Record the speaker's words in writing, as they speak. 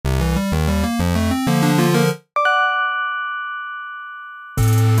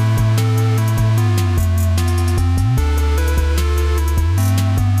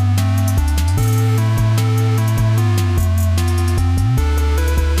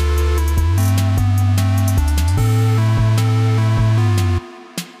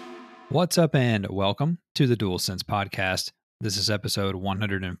What's up, and welcome to the DualSense podcast. This is episode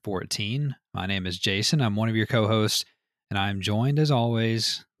 114. My name is Jason. I'm one of your co-hosts, and I'm joined, as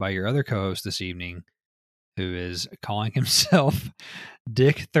always, by your other co-host this evening, who is calling himself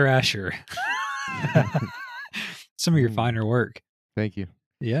Dick Thrasher. Some of your finer work. Thank you.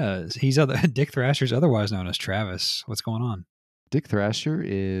 Yeah, Dick Thrasher's otherwise known as Travis. What's going on? Dick Thrasher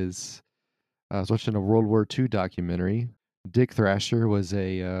is. I was watching a World War II documentary. Dick Thrasher was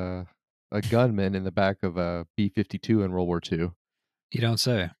a gunman in the back of a B-52 in World War II. You don't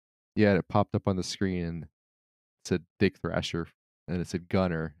say. Yeah, it popped up on the screen and it said Dick Thrasher, and it said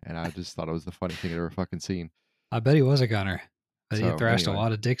gunner, and I just thought it was the funniest thing I'd ever fucking seen. I bet he was a gunner. But he So, thrashed anyway. a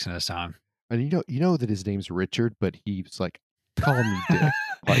lot of dicks in his time. And you know that his name's Richard, but he's like, call me Dick.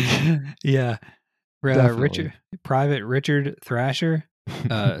 Like, yeah. definitely. Private Richard Thrasher.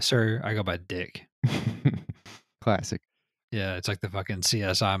 Sir, I go by Dick. Classic. Yeah, it's like the fucking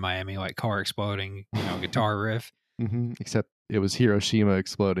CSI Miami, like car exploding, guitar riff. Except it was Hiroshima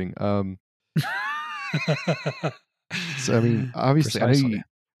exploding. So, I mean, obviously, Precisely.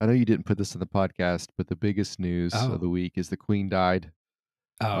 I know you didn't put this in the podcast, but the biggest news Oh. of the week is the Queen died.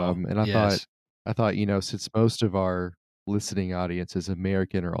 Oh, And I yes. thought, since most of our listening audience is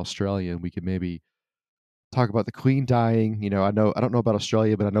American or Australian, we could maybe talk about the Queen dying. I don't know about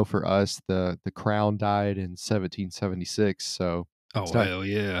Australia, but I know for us, the Crown died in 1776. So Oh, it's not hell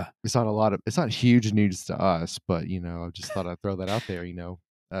yeah. it's not huge news to us, but I just thought I'd throw that out there.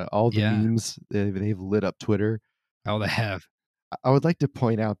 All the Yeah. memes they've lit up Twitter. Oh, they have. I would like to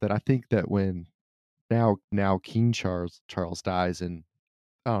point out that I think that when now King Charles dies in,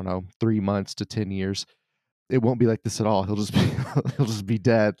 I don't know, 3 months to 10 years, it won't be like this at all. He'll just be he'll just be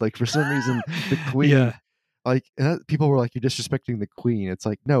dead. Like, for some reason, the Queen, Yeah. people were like, "You're disrespecting the Queen." It's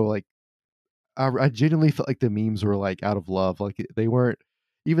like, no, like I genuinely felt like the memes were like out of love. Like, they weren't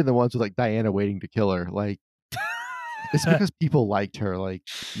even the ones with like Diana waiting to kill her. Like, it's because people liked her. Like,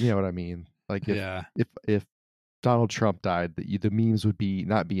 you know what I mean? Like, Yeah. if Donald Trump died, the memes would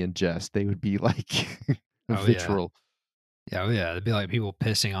not be in jest. They would be like Oh, yeah. vitriol. Yeah, oh, yeah. It'd be like people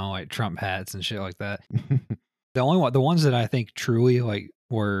pissing on like Trump hats and shit like that. The ones that I think truly like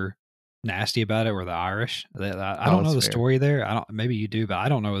were nasty about it were the Irish. I don't know that's the fair. story there. Maybe you do, but I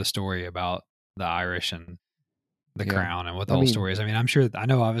don't know the story about the Irish and the Yeah. crown and what the I whole mean, story is. I mean, I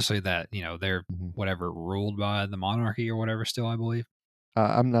know obviously that, they're Mhm. whatever ruled by the monarchy or whatever still, I believe.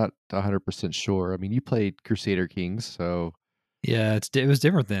 I'm not 100% sure. I mean, you played Crusader Kings, so Yeah, it was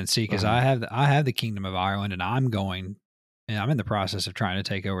different then. See, because uh I have the Kingdom of Ireland, and I'm in the process of trying to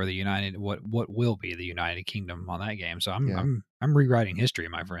take over what will be the United Kingdom on that game. So yeah. I'm rewriting history,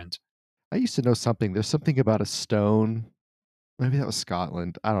 my friends. I used to know something. There's something about a stone. Maybe that was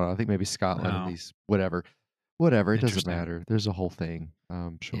Scotland. I don't know. I think maybe Scotland and Oh, these whatever. Whatever, it doesn't interesting. matter. There's a whole thing.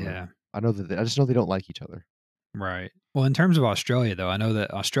 Sure. Yeah, I just know they don't like each other. right. Well, in terms of Australia, though, I know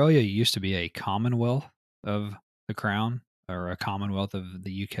that Australia used to be a Commonwealth of the Crown or a Commonwealth of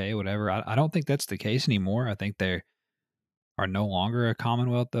the UK, whatever. I don't think that's the case anymore. I think they are no longer a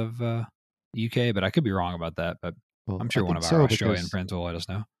Commonwealth of UK, but I could be wrong about that. But Well, I'm I sure one think of our so Australian because friends will let us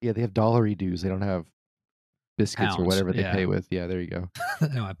know. yeah, they have dollary dues. They don't have biscuits or Pounds, whatever they yeah. pay with. Yeah, there you go.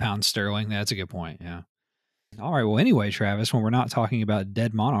 Anyway, pound sterling. That's a good point. Yeah. All right. Well, anyway, Travis, when we're not talking about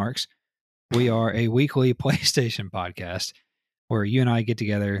dead monarchs, we are a weekly PlayStation podcast where you and I get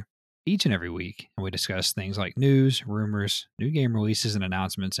together each and every week and we discuss things like news, rumors, new game releases and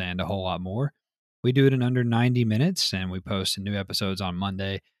announcements, and a whole lot more. We do it in under 90 minutes and we post new episodes on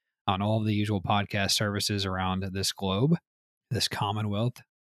Monday on all of the usual podcast services around this globe, this commonwealth,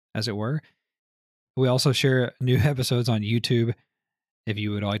 as it were. We also share new episodes on YouTube. If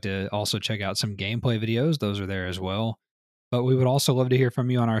you would like to also check out some gameplay videos, those are there as well. But we would also love to hear from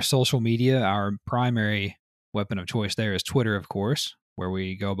you on our social media. Our primary weapon of choice there is Twitter, of course, where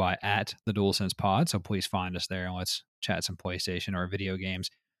we go by at the DualSense Pod. So please find us there and let's chat some PlayStation or video games.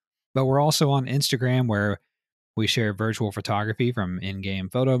 But we're also on Instagram where we share virtual photography from in-game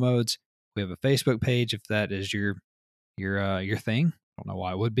photo modes. We have a Facebook page if that is your thing. I don't know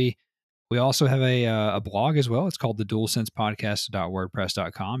why it would be. We also have a blog as well. It's called the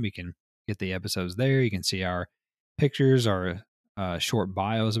DualSensePodcast.wordpress.com. You can get the episodes there. You can see our pictures, our short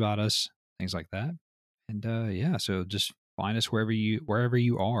bios about us, things like that. And yeah, so just find us wherever you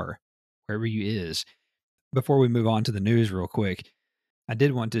are, wherever you is. Before we move on to the news, real quick, I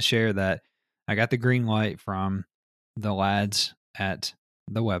did want to share that I got the green light from the lads at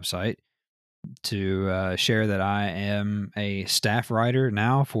the website to share that I am a staff writer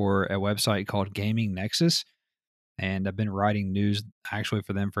now for a website called Gaming Nexus. And I've been writing news actually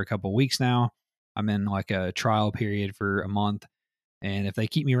for them for a couple of weeks now. I'm in like a trial period for a month. And if they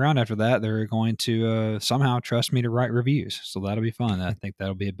keep me around after that, they're going to somehow trust me to write reviews. So that'll be fun. I think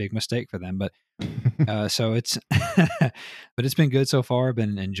that'll be a big mistake for them. But so it's, but it's been good so far. I've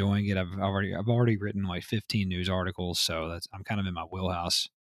been enjoying it. I've already written like 15 news articles. So I'm kind of in my wheelhouse,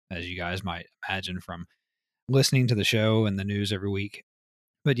 as you guys might imagine from listening to the show and the news every week.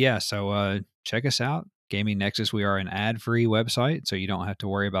 But yeah, so check us out. Gaming Nexus. We are an ad-free website, so you don't have to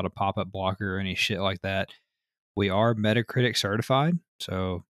worry about a pop-up blocker or any shit like that. We are Metacritic certified,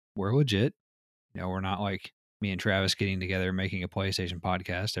 so we're legit. We're not like me and Travis getting together making a PlayStation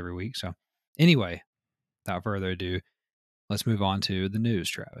podcast every week. So anyway, without further ado, let's move on to the news,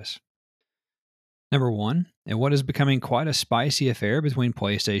 Travis. Number one, in what is becoming quite a spicy affair between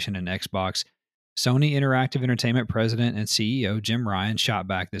PlayStation and Xbox, Sony Interactive Entertainment president and CEO Jim Ryan shot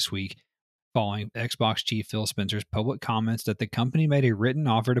back this week following Xbox chief Phil Spencer's public comments that the company made a written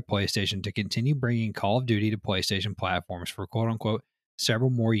offer to PlayStation to continue bringing Call of Duty to PlayStation platforms for quote-unquote several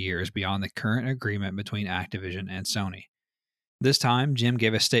more years beyond the current agreement between Activision and Sony. This time, Jim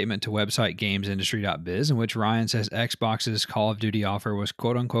gave a statement to website gamesindustry.biz in which Ryan says Xbox's Call of Duty offer was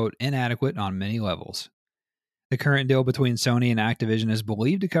quote-unquote inadequate on many levels. The current deal between Sony and Activision is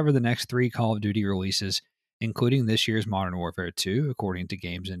believed to cover the next 3 Call of Duty releases, including this year's Modern Warfare 2, according to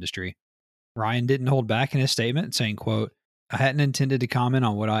Games Industry. Ryan didn't hold back in his statement, saying, quote, I hadn't intended to comment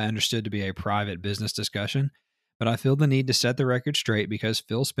on what I understood to be a private business discussion, but I feel the need to set the record straight because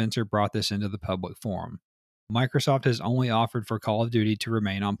Phil Spencer brought this into the public forum. Microsoft has only offered for Call of Duty to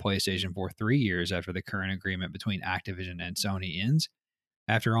remain on PlayStation for 3 years after the current agreement between Activision and Sony ends.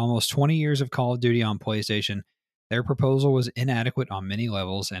 After almost 20 years of Call of Duty on PlayStation, their proposal was inadequate on many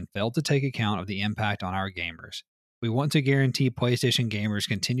levels and failed to take account of the impact on our gamers. We want to guarantee PlayStation gamers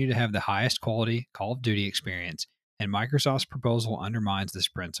continue to have the highest quality Call of Duty experience, and Microsoft's proposal undermines this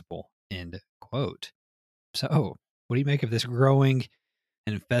principle. End quote. So, what do you make of this growing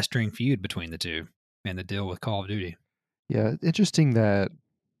and festering feud between the two and the deal with Call of Duty? Yeah, interesting that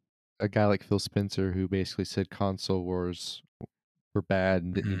a guy like Phil Spencer, who basically said console wars were bad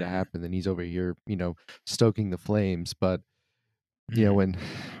and didn't need to happen, then he's over here, stoking the flames. But when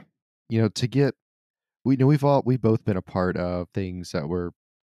to get, we've both been a part of things that were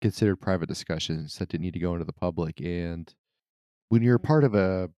considered private discussions that didn't need to go into the public. And when you're part of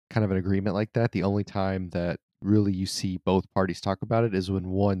a kind of an agreement like that, the only time that really you see both parties talk about it is when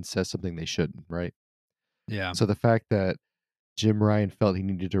one says something they shouldn't, right? Yeah. So the fact that Jim Ryan felt he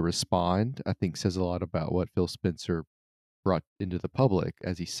needed to respond, I think says a lot about what Phil Spencer brought into the public.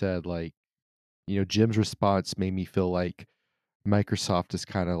 As he said, like, Jim's response made me feel like Microsoft is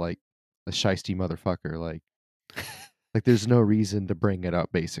kind of like a shisty motherfucker. Like there's no reason to bring it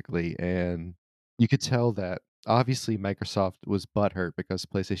up, basically. And you could tell that obviously Microsoft was butthurt because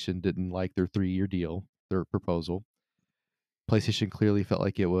PlayStation didn't like their 3-year deal, their proposal. PlayStation clearly felt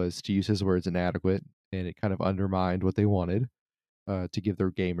like it was, to use his words, inadequate, and it kind of undermined what they wanted to give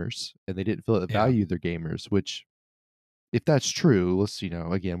their gamers, and they didn't feel it valued their gamers. Which, if that's true, let's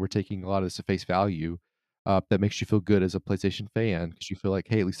again, we're taking a lot of this at face value. That makes you feel good as a PlayStation fan because you feel like,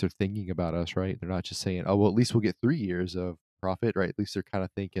 hey, at least they're thinking about us, right? They're not just saying, oh, well, at least we'll get 3 years of profit, right? At least they're kind of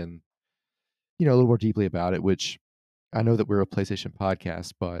thinking, a little more deeply about it. Which I know that we're a PlayStation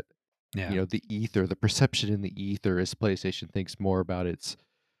podcast, but the ether, the perception in the ether is PlayStation thinks more about its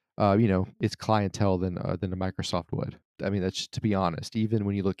its clientele than a Microsoft would. I mean, that's, to be honest, even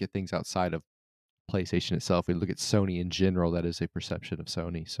when you look at things outside of PlayStation itself, we look at Sony in general, that is a perception of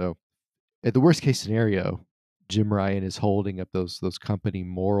Sony. So at the worst case scenario, Jim Ryan is holding up those company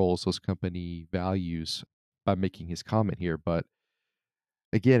morals, those company values by making his comment here. But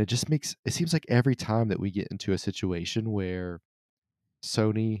again, it seems like every time that we get into a situation where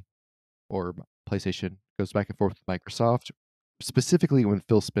Sony or PlayStation goes back and forth with Microsoft, specifically when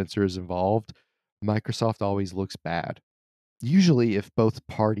Phil Spencer is involved, Microsoft always looks bad. Usually, if both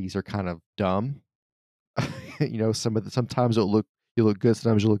parties are kind of dumb, sometimes you look good,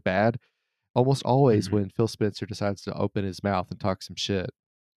 sometimes you look bad. Almost always, when Phil Spencer decides to open his mouth and talk some shit,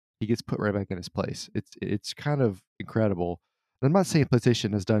 he gets put right back in his place. It's kind of incredible. And I'm not saying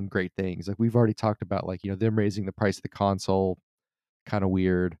PlayStation has done great things. Like we've already talked about, like them raising the price of the console, kind of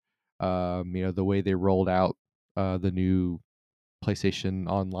weird. The way they rolled out the new PlayStation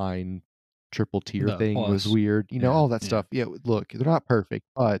Online triple tier thing was weird. All that stuff. Yeah, look, they're not perfect,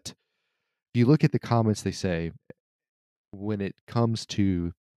 but if you look at the comments they say, when it comes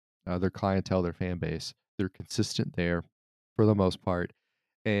to their clientele, their fan base, they're consistent there for the most part.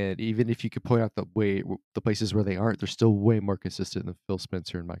 And even if you could point out the places where they aren't, they're still way more consistent than Phil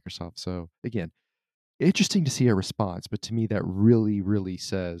Spencer and Microsoft. So again, interesting to see a response, but to me that really, really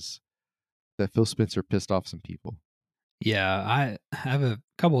says that Phil Spencer pissed off some people. Yeah, I have a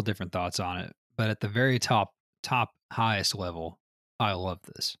couple of different thoughts on it, but at the very top highest level, I love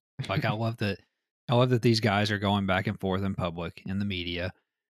this. Like I love that these guys are going back and forth in public in the media,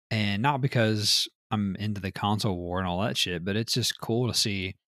 and not because I'm into the console war and all that shit, but it's just cool to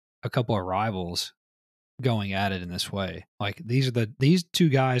see a couple of rivals going at it in this way. Like these two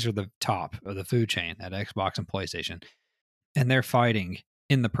guys are the top of the food chain at Xbox and PlayStation, and they're fighting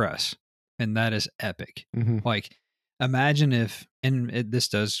in the press, and that is epic. Hmm. Like, imagine if, this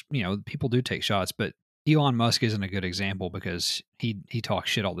does, people do take shots, but Elon Musk isn't a good example because he talks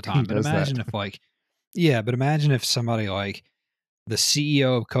shit all the He time. But does that. imagine if, like, yeah, but imagine if somebody like the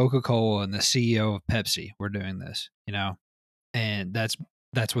CEO of Coca Cola and the CEO of Pepsi were doing this, and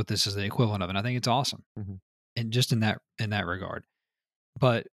that's what this is the equivalent of, and I think it's awesome, Hmm. and just in that regard.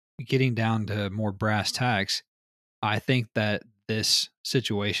 But getting down to more brass tacks, I think that this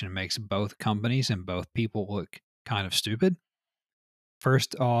situation makes both companies and both people look kind of stupid.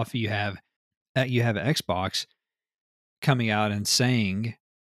 First off, you have Xbox coming out and saying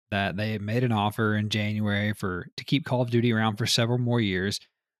that they made an offer in January to keep Call of Duty around for several more years.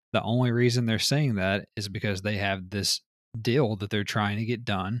 The only reason they're saying that is because they have this deal that they're trying to get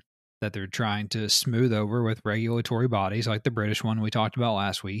done, that they're trying to smooth over with regulatory bodies like the British one we talked about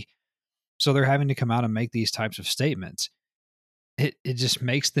last week. So they're having to come out and make these types of statements. It just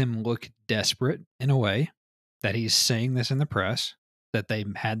makes them look desperate in a way, that he's saying this in the press, that they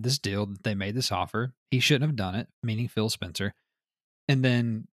had this deal, that they made this offer. He shouldn't have done it, meaning Phil Spencer. And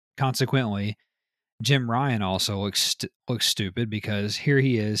then consequently, Jim Ryan also looks stupid because here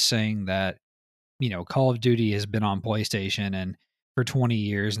he is saying that, Call of Duty has been on PlayStation and for 20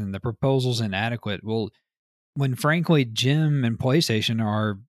 years and the proposal's inadequate. Well, when frankly Jim and PlayStation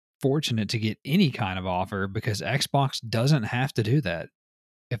are fortunate to get any kind of offer because Xbox doesn't have to do that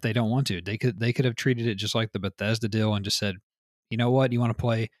if they don't want to. They could have treated it just like the Bethesda deal and just said, you know what, you want to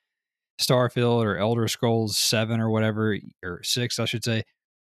play Starfield or Elder Scrolls 7 or whatever, or 6, I should say,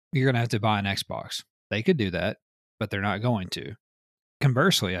 you're going to have to buy an Xbox. They could do that, but they're not going to.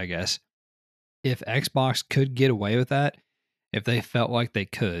 Conversely, I guess, if Xbox could get away with that, if they felt like they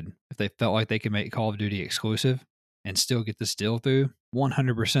could, if they felt like they could make Call of Duty exclusive and still get this deal through,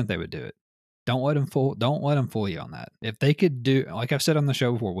 100% they would do it. Don't let them fool you on that. If they could do, like I've said on the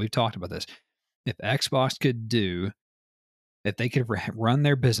show before, we've talked about this. If Xbox could do, if they could run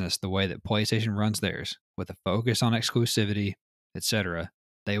their business the way that PlayStation runs theirs, with a focus on exclusivity, etc.,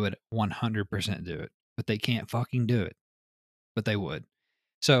 they would 100% do it. But they can't fucking do it. But they would.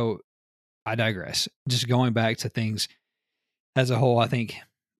 So I digress. Just going back to things as a whole, I think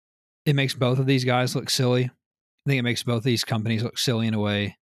it makes both of these guys look silly. I think it makes both these companies look silly in a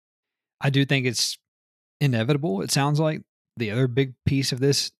way. I do think it's inevitable. It sounds like the other big piece of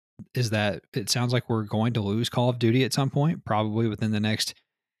this is that it sounds like we're going to lose Call of Duty at some point, probably within the next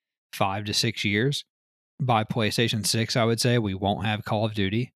 5 to 6 years. By PlayStation 6, I would say we won't have Call of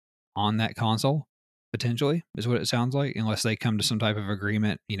Duty on that console, potentially, is what it sounds like, unless they come to some type of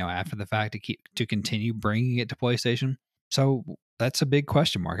agreement, after the fact to continue bringing it to PlayStation. So that's a big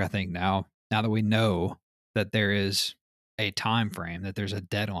question mark, I think, now that we know that there is a time frame, that there's a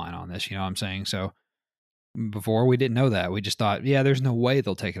deadline on this, you know what I'm saying? So before we didn't know that. We just thought, yeah, there's no way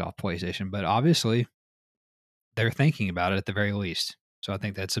they'll take it off PlayStation, but obviously they're thinking about it at the very least. So I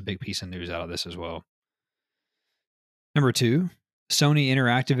think that's a big piece of news out of this as well. Number 2, Sony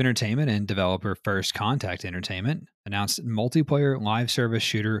Interactive Entertainment and developer First Contact Entertainment announced multiplayer live service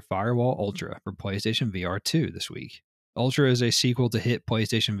shooter Firewall Ultra for PlayStation VR 2 this week. Ultra is a sequel to hit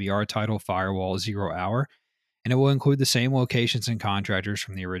PlayStation VR title Firewall Zero Hour, and it will include the same locations and contractors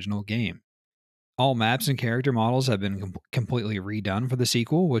from the original game. All maps and character models have been completely redone for the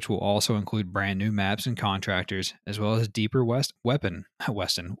sequel, which will also include brand new maps and contractors, as well as deeper weapon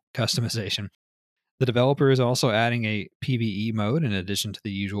Weston customization. The developer is also adding a PvE mode in addition to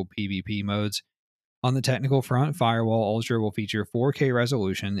the usual PvP modes. On the technical front, Firewall Ultra will feature 4K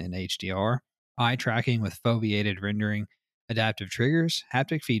resolution in HDR, eye tracking with foveated rendering, adaptive triggers,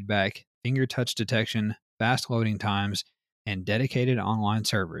 haptic feedback, finger touch detection, fast loading times, and dedicated online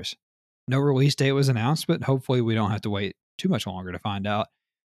servers. No release date was announced, but hopefully we don't have to wait too much longer to find out.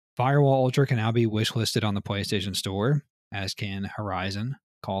 Firewall Ultra can now be wishlisted on the PlayStation Store, as can Horizon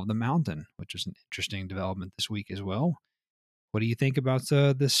Call of the Mountain, which is an interesting development this week as well. What do you think about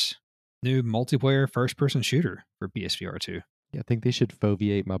this new multiplayer first-person shooter for PSVR 2? Yeah, I think they should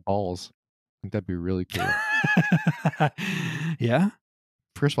foveate my balls. I think that'd be really cool. Yeah,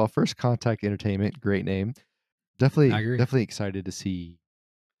 First of all, First Contact Entertainment, great name. I Definitely, agree. definitely excited to see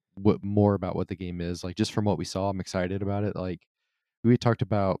what more about what the game is. Like just from what we saw, I'm excited about it. Like we talked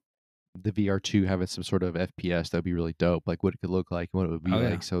about the VR2 having some sort of FPS, that'd be really dope. Like what it could look like and what it would be Oh yeah.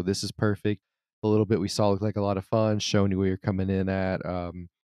 like. So this is perfect. A little bit we saw looked like a lot of fun, showing you where you're coming in at.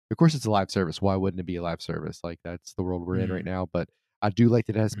 Of course, it's a live service. Why wouldn't it be a live service? Like that's the world we're in right Mm, now. But I do like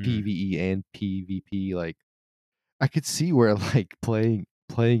that it has mm. PVE and PvP. Like I could see where like playing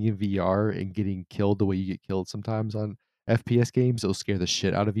in VR and getting killed the way you get killed sometimes on FPS games, it'll scare the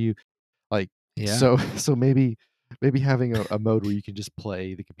shit out of you. Like Yeah. so so maybe having a mode where you can just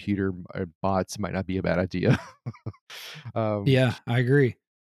play the computer or bots might not be a bad idea. um Yeah, I agree.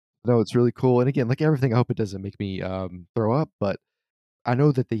 no, it's really cool. And again, like everything, I hope it doesn't make me throw up, but I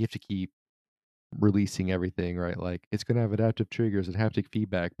know that they have to keep releasing everything, right? Like it's gonna have adaptive triggers and haptic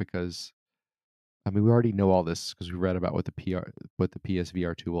feedback because I mean, we already know all this because we read about what the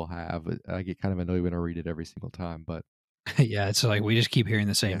PSVR2 will have. I get kind of annoyed when I read it every single time, but Yeah, it's like we just keep hearing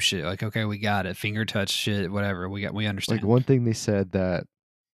the same yeah. shit. Like, okay, we got it. Finger touch shit, whatever. We Like understand. one thing they said that,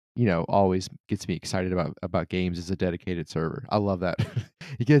 always gets me excited about games is a dedicated server. I love that.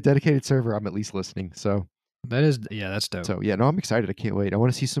 You get a dedicated server, I'm at least listening. That is, yeah, that's dope. So yeah, no, I'm excited. I can't wait. I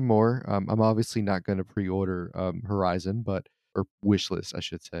want to see some more. I'm obviously not going to pre-order Horizon, but or wishlist, I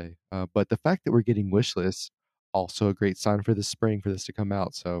should say. But the fact that we're getting wishlists also a great sign for the spring for this to come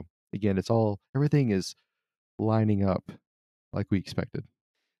out. So again, everything is lining up like we expected.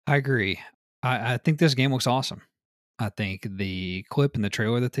 I agree. I think this game looks awesome. I think the clip and the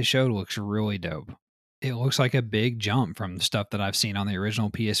trailer that they showed looks really dope. It looks like a big jump from the stuff that I've seen on the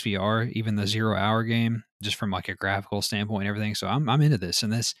original PSVR, even the 0 hour game, just from like a graphical standpoint and everything. So I'm into this.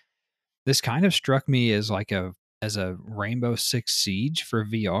 And this kind of struck me as like a Rainbow Six Siege for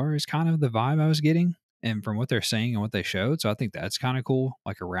VR is kind of the vibe I was getting. And from what they're saying and what they showed. So I think that's kind of cool,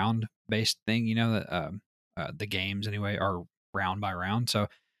 like a round based thing, that the games anyway are round by round. So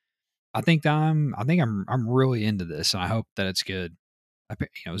I think I'm really into this, and I hope that it's good.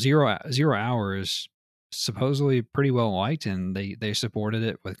 Zero hours supposedly pretty well liked, and they supported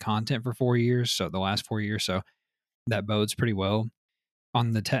it with content for 4 years. So the last 4 years, so that bodes pretty well.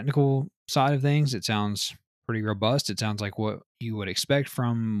 On the technical side of things, it sounds pretty robust. It sounds like what you would expect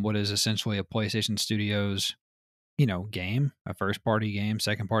from what is essentially a PlayStation Studios, game, a first party game,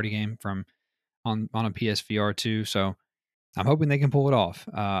 second party game from on a PSVR 2. So I'm hoping they can pull it off.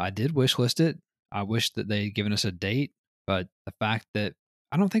 I did wish list it. I wish that they'd given us a date, but the fact that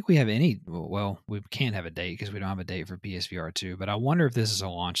I don't think we have any, well, we can't have a date because we don't have a date for PSVR 2, but I wonder if this is a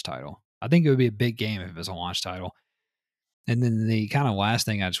launch title. I think it would be a big game if it was a launch title. And then the kind of last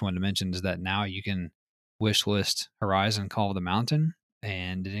thing I just wanted to mention is that now you can wish list Horizon Call of the Mountain,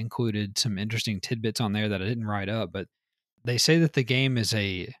 and it included some interesting tidbits on there that I didn't write up, but they say that the game is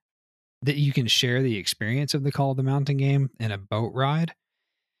that you can share the experience of the Call of the Mountain game in a boat ride.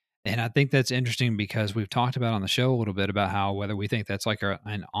 And I think that's interesting because we've talked about on the show a little bit about how whether we think that's like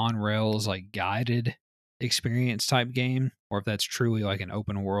an on rails, like guided experience type game, or if that's truly like an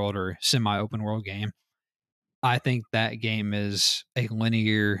open world or semi open world game. I think that game is a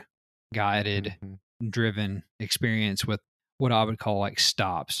linear, guided, Hmm. driven experience with what I would call like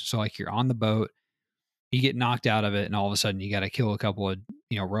stops. So, like, you're on the boat, you get knocked out of it, and all of a sudden you got to kill a couple of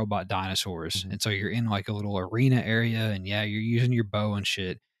robot dinosaurs, Hmm. and so you're in like a little arena area, and yeah, you're using your bow and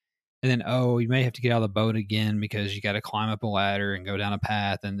shit, and then you may have to get out of the boat again because you got to climb up a ladder and go down a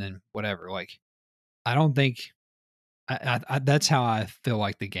path, and then whatever. Like, I don't think that's how I feel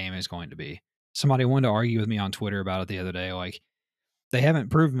like the game is going to be. Somebody wanted to argue with me on Twitter about it the other day. Like, they haven't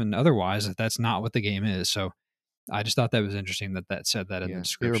proven otherwise that that's not what the game is. So I just thought that was interesting that said that in the Yeah, it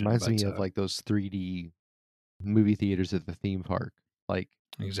description. reminds But me of like those 3D movie theaters at the theme park. Like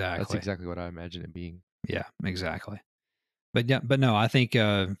that's exactly, exactly what I imagine it being. yeah, exactly. But yeah, but no, I think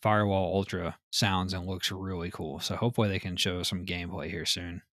Firewall Ultra sounds and looks really cool. So hopefully they can show some gameplay here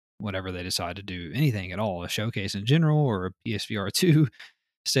soon. Whenever they decide to do anything at all, a showcase in general or a PSVR 2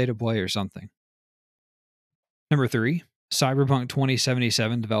 state of play or something. Number 3, Cyberpunk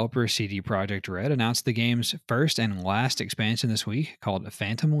 2077 developer CD Projekt Red announced the game's first and last expansion this week called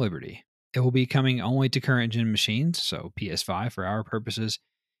Phantom Liberty. It will be coming only to current gen machines, so PS5 for our purposes,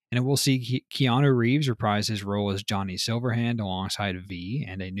 and it will see Keanu Reeves reprise his role as Johnny Silverhand alongside V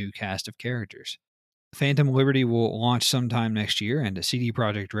and a new cast of characters. Phantom Liberty will launch sometime next year, and CD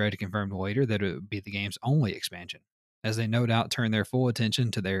Projekt Red confirmed later that it would be the game's only expansion, as they no doubt turn their full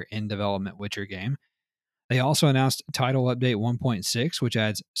attention to their in development Witcher game. They also announced Title Update 1.6, which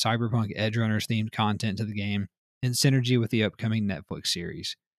adds Cyberpunk Edgerunners themed content to the game in synergy with the upcoming Netflix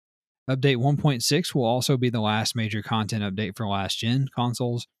series. Update 1.6 will also be the last major content update for last gen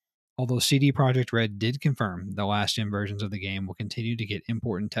consoles, although CD Projekt Red did confirm the last gen versions of the game will continue to get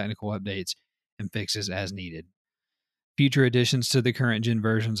important technical updates and fixes as needed. Future additions to the current gen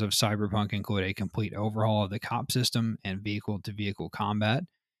versions of Cyberpunk include a complete overhaul of the cop system and vehicle to vehicle combat.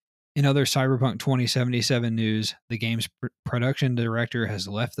 In other Cyberpunk 2077 news, the game's production director has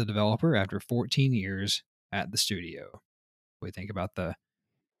left the developer after 14 years at the studio. We think about the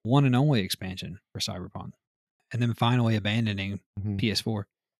one and only expansion for Cyberpunk. And then finally abandoning PS4.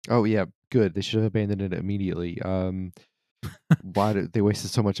 Oh yeah, good. They should have abandoned it immediately. Why did they wasted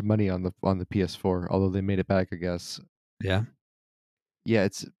so much money on the PS4? Although they made it back, I guess. Yeah. Yeah,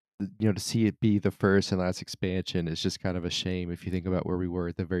 it's to see it be the first and last expansion is just kind of a shame if you think about where we were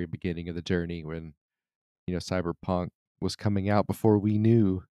at the very beginning of the journey when Cyberpunk was coming out before we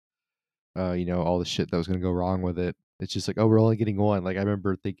knew all the shit that was going to go wrong with it. It's just like, oh, we're only getting one. Like I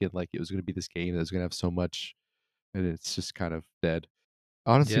remember thinking like it was going to be this game that was going to have so much, and it's just kind of dead.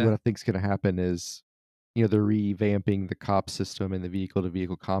 Honestly, what I think is going to happen is, they're revamping the cop system and the vehicle to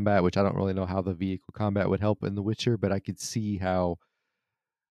vehicle combat, which I don't really know how the vehicle combat would help in The Witcher, but I could see how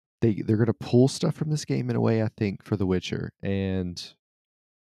they're going to pull stuff from this game in a way, I think, for The Witcher. And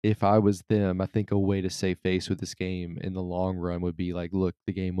if I was them, I think a way to save face with this game in the long run would be like, look,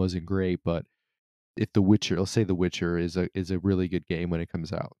 the game wasn't great, but if The Witcher, let's say The Witcher is a really good game when it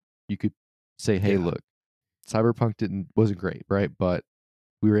comes out, you could say, hey, look, Cyberpunk wasn't great, right? But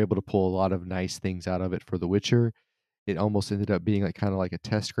we were able to pull a lot of nice things out of it for The Witcher. It almost ended up being like kind of like a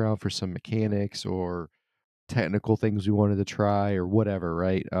test ground for some mechanics or technical things we wanted to try or whatever,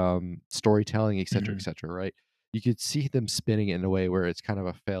 right? Storytelling, et cetera, right? You could see them spinning it in a way where it's kind of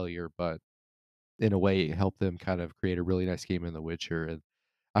a failure, but in a way it helped them kind of create a really nice game in The Witcher. And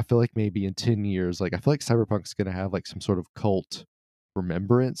I feel like maybe in 10 years, like I feel like Cyberpunk's going to have like some sort of cult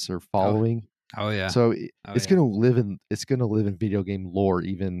remembrance or following. Oh yeah. So it's going to live in video game lore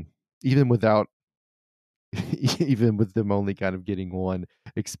even without even with them only kind of getting one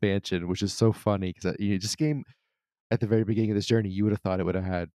expansion, which is so funny because this game at the very beginning of this journey, you would have thought it would have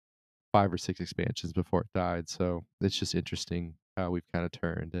had 5 or 6 expansions before it died. So it's just interesting how we've kind of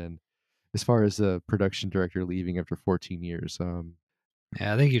turned. And as far as the production director leaving after 14 years,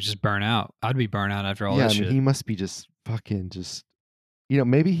 yeah, I think you just burn out. I'd be burnt out after all this shit. He must be just fucking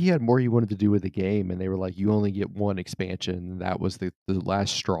maybe he had more he wanted to do with the game, and they were like, you only get one expansion, and that was the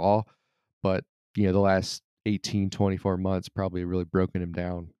last straw. But the last 18, 24 months probably really broken him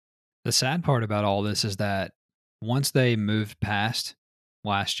down. The sad part about all this is that once they moved past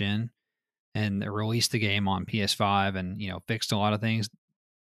last gen and released the game on PS5 and fixed a lot of things,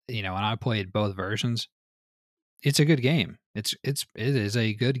 and I played both versions, it's a good game. It is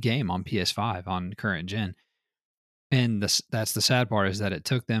a good game on PS5 on current gen. And that's the sad part, is that it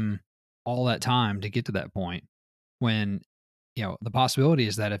took them all that time to get to that point when, the possibility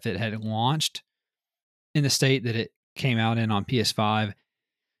is that if it had launched in the state that it came out in on PS5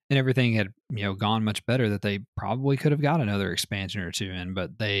 and everything had, gone much better, that they probably could have got another expansion or two in,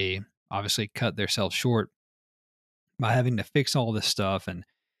 but they obviously cut themselves short by having to fix all this stuff and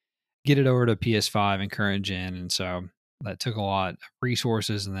get it over to PS5 and current gen. And so that took a lot of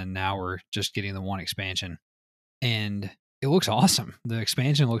resources. And then now we're just getting the one expansion. And it looks awesome. The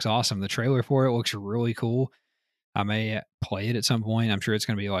expansion looks awesome. The trailer for it looks really cool. I may play it at some point. I'm sure it's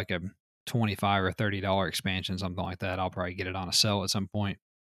going to be like a $25 or $30 expansion, something like that. I'll probably get it on a sale at some point.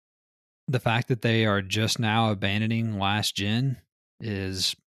 The fact that they are just now abandoning last gen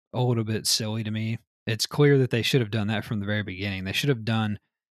is a little bit silly to me. It's clear that they should have done that from the very beginning. They should have done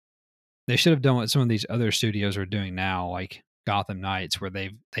what some of these other studios are doing now, like Gotham Knights, where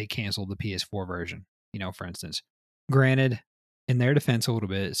they canceled the PS4 version, for instance. Granted, in their defense a little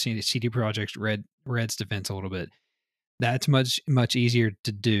bit, CD Projekt Red's defense a little bit, that's much easier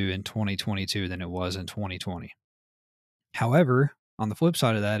to do in 2022 than it was in 2020. However, on the flip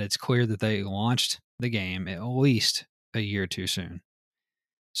side of that, it's clear that they launched the game at least a year too soon.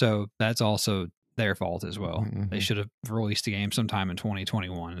 So that's also their fault as well. Mm-hmm. They should have released the game sometime in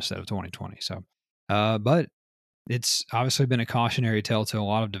 2021 instead of 2020. So, but it's obviously been a cautionary tale to a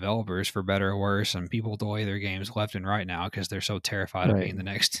lot of developers, for better or worse, and people delay their games left and right now because they're so terrified of being the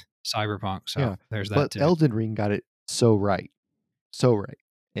next Cyberpunk. So there's that but too. Elden Ring got it so right.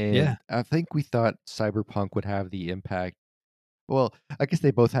 And I think we thought Cyberpunk would have the impact. Well, I guess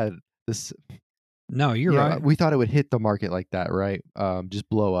they both had this. No, you're right. We thought it would hit the market like that, right? Just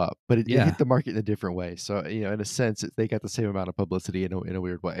blow up, but it hit the market in a different way. So in a sense, they got the same amount of publicity in a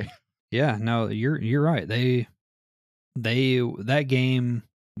weird way. Yeah, no, you're right. That game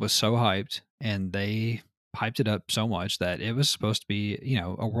was so hyped, and they hyped it up so much that it was supposed to be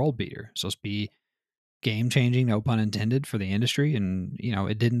a world beater, supposed to be game changing, no pun intended, for the industry, and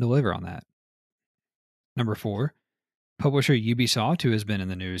it didn't deliver on that. Number 4, Publisher Ubisoft, who has been in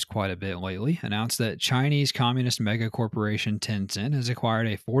the news quite a bit lately, announced that Chinese communist mega corporation Tencent has acquired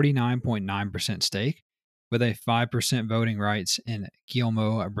a 49.9% stake with a 5% voting rights in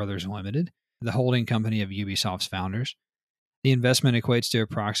Guillemot Brothers Limited, the holding company of Ubisoft's founders. The investment equates to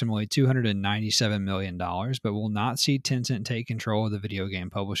approximately $297 million, but will not see Tencent take control of the video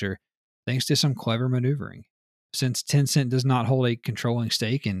game publisher thanks to some clever maneuvering. Since Tencent does not hold a controlling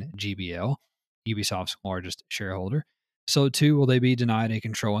stake in GBL, Ubisoft's largest shareholder, so too will they be denied a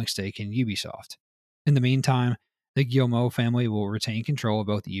controlling stake in Ubisoft. In the meantime, the Guillemot family will retain control of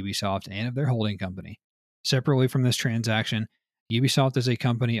both Ubisoft and of their holding company. Separately from this transaction, Ubisoft as a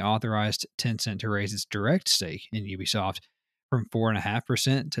company authorized Tencent to raise its direct stake in Ubisoft from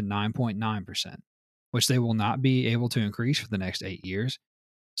 4.5% to 9.9%, which they will not be able to increase for the next 8 years.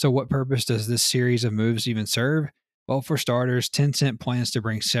 So, what purpose does this series of moves even serve? Well, for starters, Tencent plans to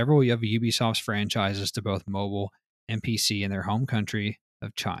bring several of Ubisoft's franchises to both mobile and PC in their home country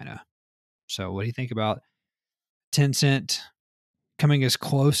of China. So, what do you think about Tencent coming as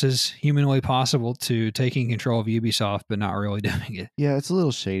close as humanly possible to taking control of Ubisoft, but not really doing it? Yeah, it's a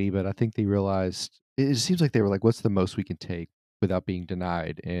little shady, but I think they realized it seems like they were like, "What's the most we can take without being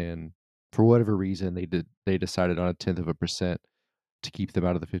denied?" And for whatever reason, they decided on 1/10% to keep them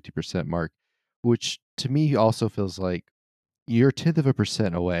out of the 50% mark, which to me also feels like you're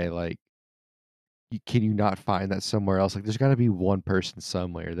 1/10% away. Like, can you not find that somewhere else? Like, there's got to be one person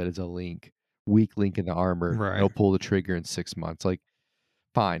somewhere that is a weak link in the armor. Right. They'll pull the trigger in 6 months. Like,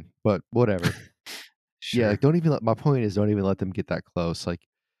 fine, but whatever. Yeah, Sure. like don't even let my point is don't even let them get that close. Like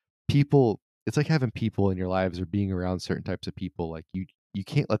people, it's like having people in your lives or being around certain types of people. Like you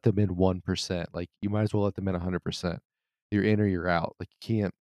can't let them in 1%. Like you might as well let them in 100%. You're in or you're out. Like you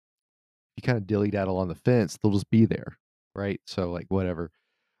can't. You kind of dilly daddle on the fence, they'll just be there, right? So like whatever.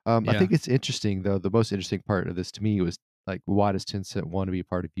 I Yeah. think it's interesting though. The most interesting part of this to me was like, why does Tencent want to be a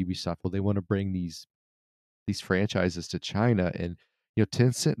part of Ubisoft? Well, they want to bring these franchises to China, and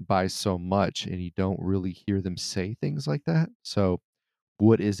Tencent buys so much, and you don't really hear them say things like that. So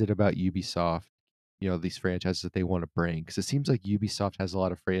what is it about Ubisoft, these franchises that they want to bring? Because it seems like Ubisoft has a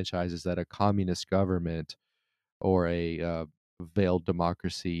lot of franchises that a communist government or a veiled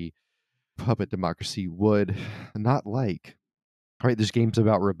democracy, puppet democracy would not like. Right? There's games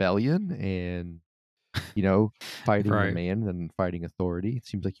about rebellion and fighting the Right. man and fighting authority. It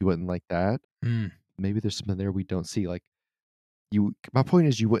seems like you wouldn't like that. Mm. Maybe there's something there we don't see. Like my point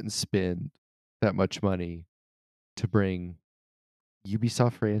is, you wouldn't spend that much money to bring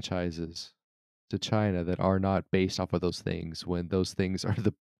Ubisoft franchises to China that are not based off of those things when those things are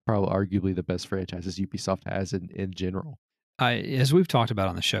the probably arguably the best franchises Ubisoft has in general. As we've talked about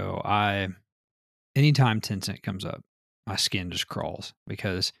on the show, anytime Tencent comes up, my skin just crawls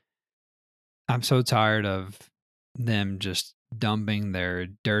because I'm so tired of them just dumping their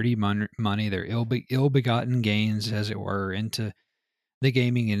dirty money, their ill-begotten gains, as it were, into the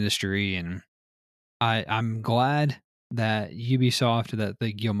gaming industry. And I'm glad that Ubisoft, that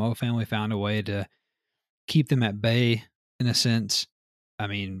the Guillemot family found a way to keep them at bay in a sense. I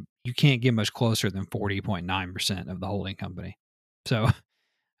mean, you can't get much closer than 40.9% of the holding company. So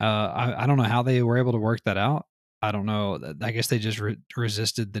I don't know how they were able to work that out. I don't know. I guess they just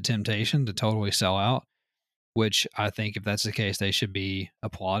resisted the temptation to totally sell out, which I think if that's the case, they should be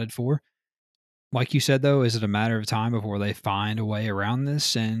applauded for. Like you said, though, is it a matter of time before they find a way around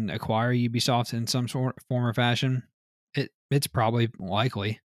this and acquire Ubisoft in some sort form or fashion? It's probably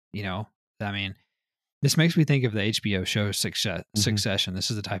likely. You know, I mean, this makes me think of the HBO show Hmm. Succession. This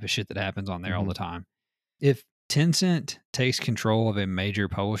is the type of shit that happens on there all Hmm. the time. If Tencent takes control of a major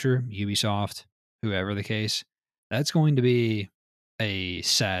publisher, Ubisoft, whoever the case, that's going to be a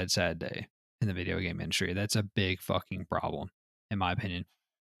sad, sad day in the video game industry. That's a big fucking problem, in my opinion.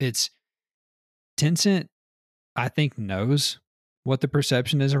 It's Tencent, I think, knows what the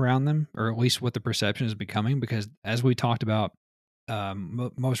perception is around them, or at least what the perception is becoming, because as we talked about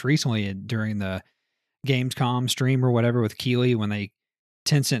most recently during the Gamescom stream or whatever with Keeley, when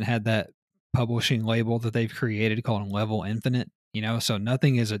Tencent had that publishing label that they've created called Level Infinite, so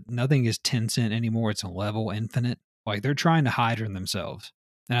nothing is Tencent anymore. It's a Level Infinite. Like they're trying to hide from themselves.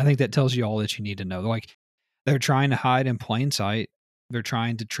 And I think that tells you all that you need to know. Like they're trying to hide in plain sight. They're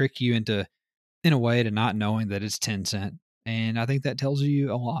trying to trick you into in a way to not knowing that it's Tencent. And I think that tells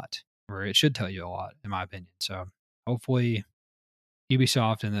you a lot, or it should tell you a lot, in my opinion. So hopefully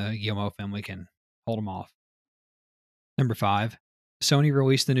Ubisoft and the Guillemot family can hold them off. Number 5, Sony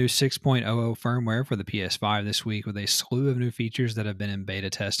released the new 6.00 firmware for the PS5 this week with a slew of new features that have been in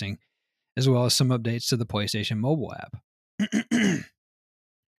beta testing, as well as some updates to the PlayStation mobile app.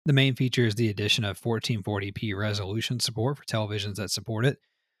 The main feature is the addition of 1440p resolution support for televisions that support it,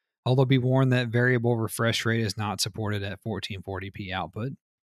 although be warned that variable refresh rate is not supported at 1440p output.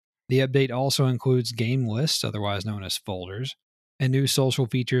 The update also includes game lists, otherwise known as folders, and new social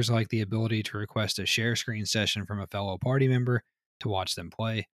features like the ability to request a share screen session from a fellow party member to watch them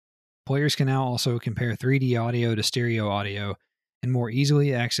play. Players can now also compare 3D audio to stereo audio and more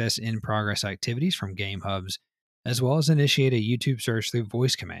easily access in progress activities from game hubs, as well as initiate a YouTube search through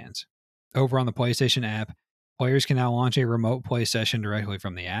voice commands. Over on the PlayStation app, players can now launch a remote play session directly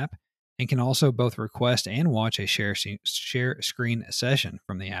from the app and can also both request and watch a share screen session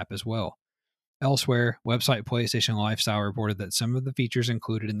from the app as well. Elsewhere, website PlayStation Lifestyle reported that some of the features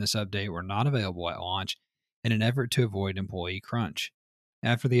included in this update were not available at launch in an effort to avoid employee crunch.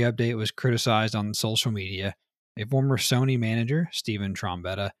 After the update was criticized on social media, a former Sony manager, Steven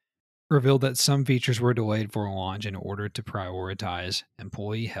Trombetta, revealed that some features were delayed for launch in order to prioritize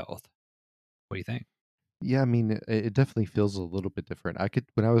employee health. What do you think? Yeah, I mean, it definitely feels a little bit different. I could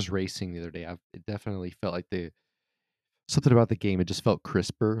when I was racing the other day, it definitely felt like the something about the game. It just felt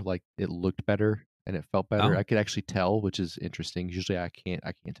crisper, like it looked better and it felt better. Oh, I could actually tell, which is interesting. Usually, I can't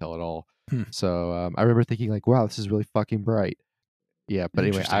tell at all. hmm, So I remember thinking like, wow, this is really fucking bright. Yeah, but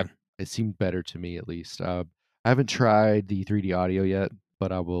anyway, I interesting. it seemed better to me at least. I haven't tried the 3D audio yet,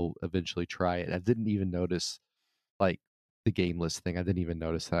 but I will eventually try it. I didn't even notice like the game list thing. I didn't even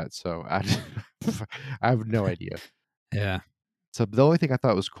notice that, so I I have no idea. Yeah. So the only thing I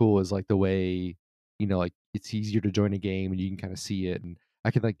thought was cool is like the way, like it's easier to join a game and you can kind of see it, and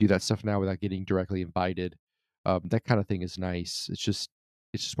I can like do that stuff now without getting directly invited. That kind of thing is nice. It's just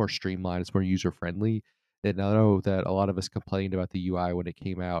more streamlined. It's more user friendly. And I know that a lot of us complained about the UI when it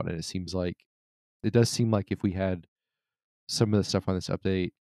came out, and it does seem like if we had some of the stuff on this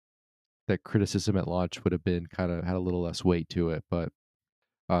update, that criticism at launch would have been kind of had a little less weight to it. But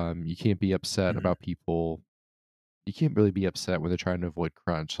you can't be upset Mhm. about people. You can't really be upset when they're trying to avoid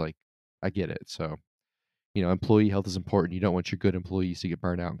crunch. Like, I get it. So, employee health is important. You don't want your good employees to get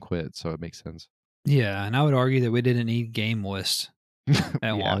burned out and quit. So it makes sense. Yeah, and I would argue that we didn't need game lists at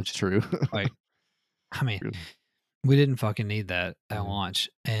Yeah, it's launch. true. Like, I mean, Really. we didn't fucking need that at Mhm. launch,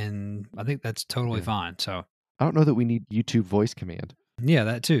 and I think that's totally Yeah. fine. So, I don't know that we need YouTube voice command. yeah,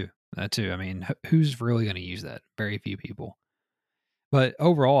 that too. That too. I mean, who's really going to use that? Very few people. But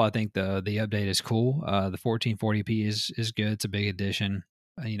overall, I think the update is cool. The 1440p is good. It's a big addition.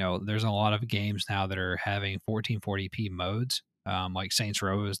 There's a lot of games now that are having 1440p modes. Like Saints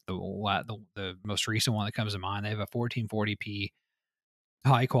Row is the most recent one that comes to mind. They have a 1440p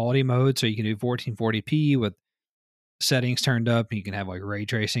high quality mode, so you can do 1440p with settings turned up. You can have like ray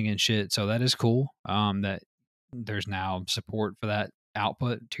tracing and shit. So that is cool. That there's now support for that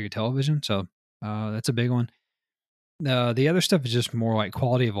output to your television. So that's a big one. The other stuff is just more like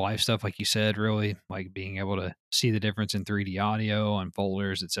quality of life stuff, like you said, really like being able to see the difference in 3D audio and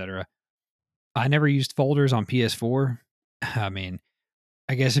folders, etc. I never used folders on PS4. I mean,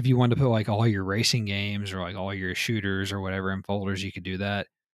 I guess if you wanted to put like all your racing games or like all your shooters or whatever in folders, you could do that.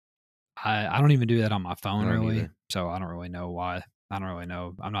 I don't even do that on my I phone don't really, either. so I don't really know why. I don't really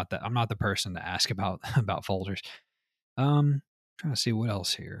know. I'm not the person to ask about about folders. Trying to see what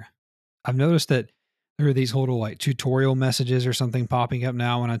else here. I've noticed that there are these little like tutorial messages or something popping up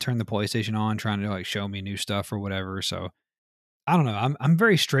now when I turn the PlayStation on, trying to like show me new stuff or whatever. So I don't know. I'm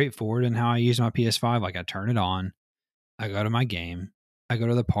very straightforward in how I use my PS5. Like I turn it on, I go to my game, I go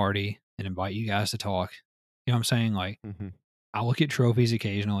to the party and invite you guys to talk. You know what I'm saying? Like Hmm. I look at trophies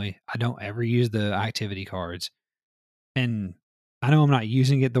occasionally. I don't ever use the activity cards. And I know I'm not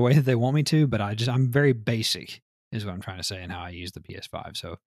using it the way that they want me to, but I'm very basic is what I'm trying to say and how I use the PS5.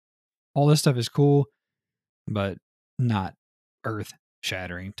 So all this stuff is cool, but not earth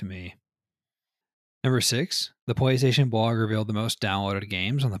shattering to me. Number 6, the PlayStation blog revealed the most downloaded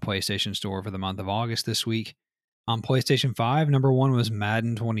games on the PlayStation Store for the month of August this week. On PlayStation 5, number 1 was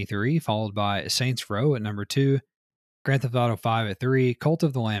Madden 23, followed by Saints Row at number 2, Grand Theft Auto 5 at 3, Cult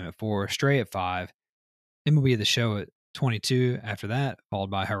of the Lamb at 4, Stray at 5, MLB The Show at 22 after that, followed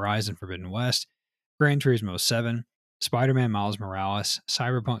by Horizon Forbidden West, Gran Turismo 7, Spider Man Miles Morales,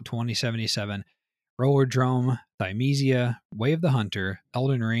 Cyberpunk 2077, Rollerdrome, Thymesia, Way of the Hunter,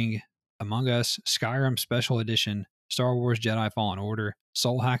 Elden Ring, Among Us, Skyrim Special Edition, Star Wars Jedi Fallen Order,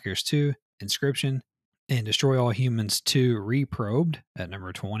 Soul Hackers 2, Inscription, and Destroy All Humans 2 Reprobed at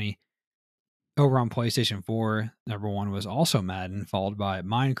number 20. Over on PlayStation 4, number 1 was also Madden, followed by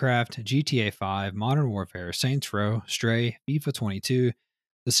Minecraft, GTA 5, Modern Warfare, Saints Row, Stray, FIFA 22,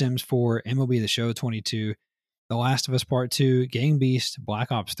 The Sims 4, MLB The Show 22, The Last of Us Part 2, Gang Beast,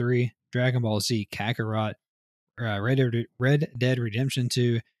 Black Ops 3, Dragon Ball Z Kakarot, Red Dead Redemption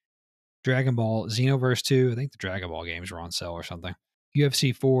 2, Dragon Ball Xenoverse 2. I think the Dragon Ball games were on sale or something.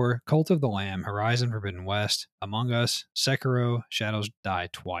 UFC 4, Cult of the Lamb, Horizon Forbidden West, Among Us, Sekiro, Shadows Die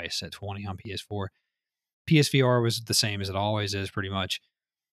Twice at 20 on PS4. PSVR was the same as it always is, pretty much.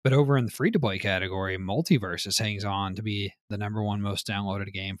 But over in the free-to-play category, Multiversus hangs on to be the number one most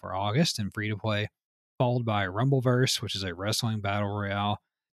downloaded game for August in free-to-play, followed by Rumbleverse, which is a wrestling battle royale,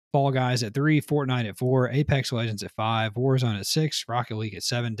 Fall Guys at 3, Fortnite at 4, Apex Legends at 5, Warzone at 6, Rocket League at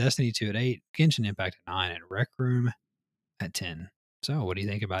 7, Destiny 2 at 8, Genshin Impact at 9, and Rec Room at 10. So what do you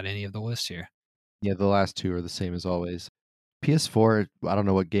think about any of the lists here? Yeah, the last two are the same as always. PS4, I don't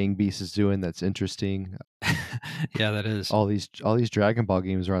know what Gang Beast is doing that's interesting. Yeah, that is. All these Dragon Ball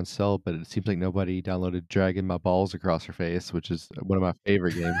games are on sale, but it seems like nobody downloaded Dragging My Balls Across Her Face, which is one of my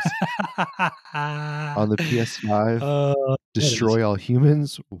favorite games. On the PS5, That is. Destroy All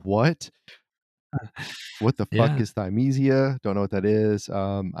Humans. What? What the fuck Yeah. is Thymesia? Don't know what that is.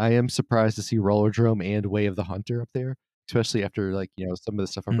 I am surprised to see Rollerdrome and Way of the Hunter up there, especially after some of the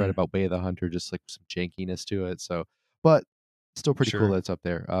stuff I've read about Way of the Hunter, just like some jankiness to it. So, but still pretty cool Sure. that it's up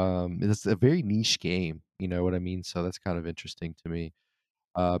there. It's a very niche game, you know what I mean? So that's kind of interesting to me.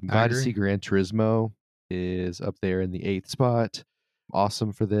 Glad to see agree. Gran Turismo is up there in the 8th spot.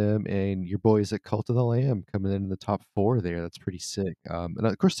 Awesome for them. And your boys at Cult of the Lamb coming in the top 4 there. That's pretty sick. And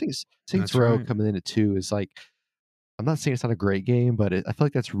of course, Saints That's Row right. coming in at 2 is like, I'm not saying it's not a great game, but I feel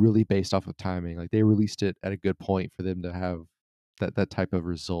like that's really based off of timing. Like they released it at a good point for them to have that type of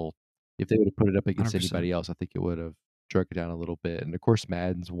result. If they would have put it up against 100%. anybody else, I think it would have drug it down a little bit. And of course,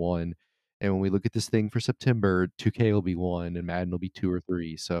 Madden's 1. And when we look at this thing for September, 2K will be 1 and Madden will be 2 or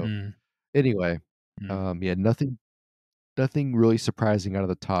 3. So anyway, yeah, nothing really surprising out of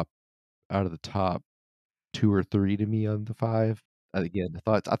the top 2 or 3 to me on the 5. Again,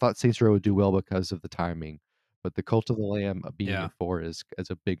 I thought Saints Row would do well because of the timing, but the Cult of the Lamb being Yeah. at 4 is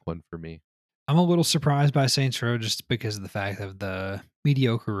a big one for me. I'm a little surprised by Saints Row just because of the fact of the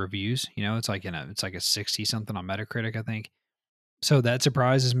mediocre reviews. You know, it's like a 60 something on Metacritic, I think. So that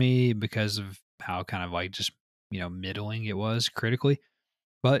surprises me because of how kind of like just, middling it was critically.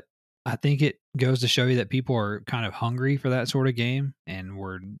 But I think it goes to show you that people are kind of hungry for that sort of game, and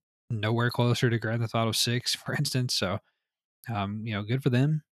we're nowhere closer to Grand Theft Auto 6, for instance. So, good for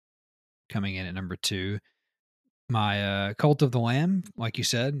them coming in at number 2. My Cult of the Lamb, like you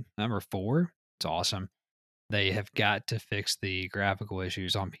said, number 4. It's awesome. They have got to fix the graphical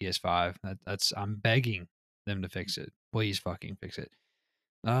issues on PS5. I'm begging them to fix it. Please fucking fix it.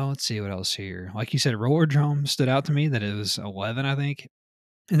 Let's see what else here. Like you said, Rollerdrome stood out to me that it was 11, I think.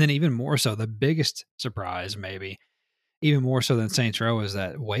 And then even more so, the biggest surprise, maybe even more so than Saints Row, is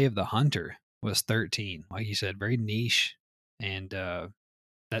that Way of the Hunter was 13. Like you said, very niche, and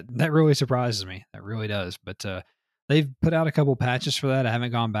that really surprises me. That really does. But they've put out a couple patches for that. I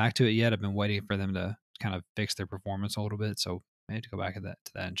haven't gone back to it yet. I've been waiting for them to kind of fix their performance a little bit. So I need to go back to that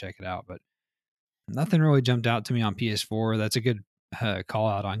and check it out. But nothing really jumped out to me on PS4. That's a good call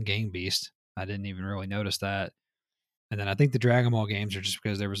out on Gang Beast. I didn't even really notice that. And then I think the Dragon Ball games are just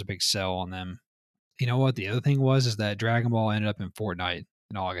because there was a big sell on them. You know what? The other thing is that Dragon Ball ended up in Fortnite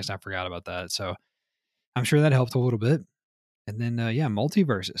in August. I forgot about that. So I'm sure that helped a little bit. And then,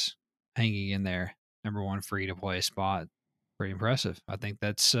 Multiversus hanging in there. Number 1 free to play spot. Pretty impressive. I think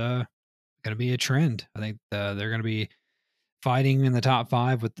that's going to be a trend. I think they're going to be fighting in the top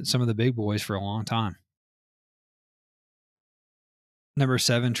 5 with some of the big boys for a long time. Number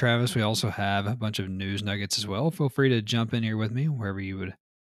 7, Travis, we also have a bunch of news nuggets as well. Feel free to jump in here with me wherever you would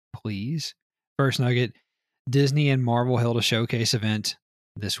please. First nugget, Disney and Marvel held a showcase event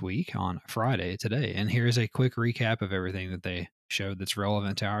this week on Friday today. And here's a quick recap of everything that they showed that's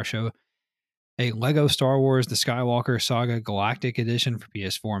relevant to our show. A Lego Star Wars The Skywalker Saga Galactic Edition for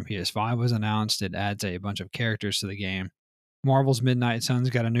PS4 and PS5 was announced. It adds a bunch of characters to the game. Marvel's Midnight Suns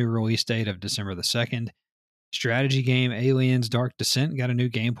got a new release date of December the 2nd. Strategy game Aliens Dark Descent got a new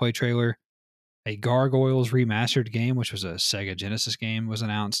gameplay trailer. A Gargoyles remastered game, which was a Sega Genesis game, was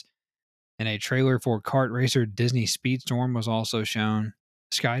announced. And a trailer for kart racer Disney Speedstorm was also shown.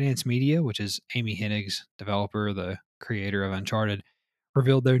 Skydance Media, which is Amy Hennig's developer, the creator of Uncharted,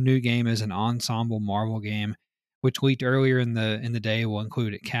 revealed their new game as an ensemble Marvel game, which leaked earlier in the day will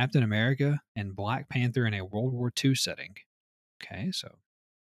include Captain America and Black Panther in a World War II setting. Okay, so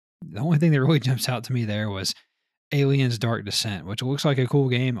the only thing that really jumps out to me there was Aliens Dark Descent, which looks like a cool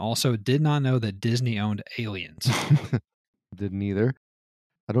game. Also, did not know that Disney owned Aliens. Didn't either.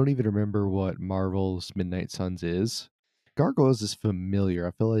 I don't even remember what Marvel's Midnight Suns is. Gargoyles is familiar.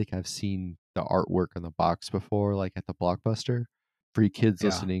 I feel like I've seen the artwork on the box before, like at the Blockbuster. For you kids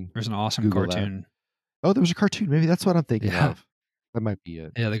listening, There's an awesome Google that. cartoon. Oh, there was a cartoon. Maybe that's what I'm thinking Yeah. of. That might be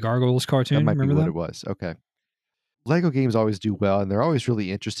it. Yeah, the Gargoyles That cartoon. might be Remember what that? it was. Okay. Lego games always do well, and they're always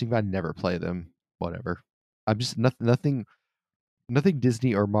really interesting, but I never play them. Whatever. I'm just nothing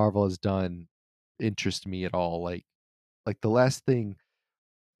Disney or Marvel has done interest me at all. Like the last thing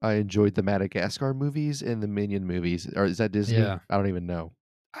I enjoyed the Madagascar movies and the Minion movies. Or is that Disney? Yeah. I don't even know.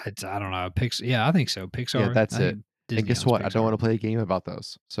 I don't know. Yeah, I think so. Yeah, Pixar. that's I it. think And Disney guess owns what? I don't Pixar. want to play a game about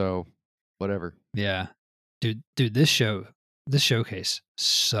those. So, whatever. Yeah. Dude, this showcase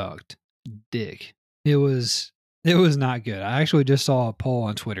sucked dick. It was not good. I actually just saw a poll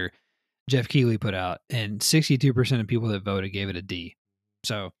on Twitter Jeff Keighley put out, and 62% of people that voted gave it a D.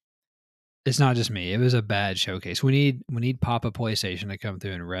 So it's not just me. It was a bad showcase. We need Papa PlayStation to come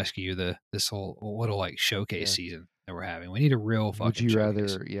through and rescue this whole little like showcase Yeah. season that we're having. We need a real Would fucking you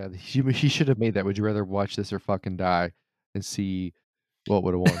showcase. rather? Yeah, he should have made that. Would you rather watch this or fucking die and see what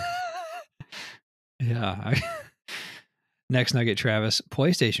would have won? Yeah. Next nugget, Travis.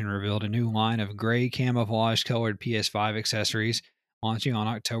 PlayStation revealed a new line of gray camouflage colored PS5 accessories launching on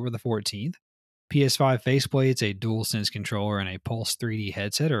October the 14th. PS5 faceplates, a DualSense controller, and a Pulse 3D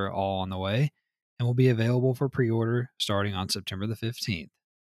headset are all on the way and will be available for pre order starting on September the 15th.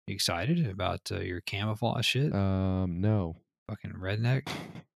 You excited about your camouflage shit? No. Fucking redneck.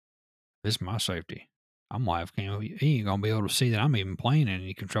 This is my safety. I'm live cam. You ain't gonna be able to see that I'm even playing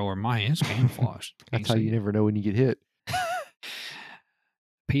any controller. My hand's camouflaged. That's Can't how see you it. never know when you get hit.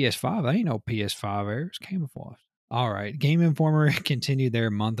 PS5, ain't no PS5 error. It's camouflage. All right. Game Informer continued their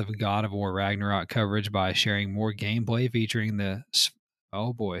month of God of War Ragnarok coverage by sharing more gameplay featuring the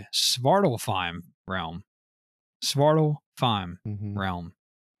Svartalfheim realm. Svartalfheim Mhm. realm.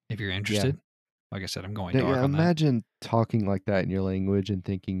 If you're interested, like I said, I'm going Now, dark yeah, on that. imagine talking like that in your language and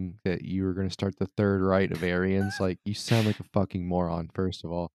thinking that you were going to start the third right of Aryans. Like, you sound like a fucking moron, first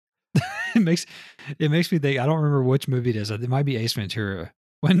of all. it makes me think. I don't remember which movie it is. It might be Ace Ventura.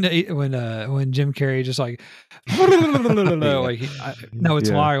 When Jim Carrey just like Yeah. no, it's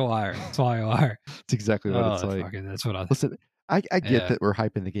Yeah. liar. It's liar. It's exactly what it's Oh, like. that's what I. Listen, I get Yeah. that we're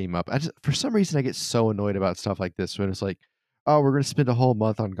hyping the game up. I just, for some reason, I get so annoyed about stuff like this when it's like, oh, we're going to spend a whole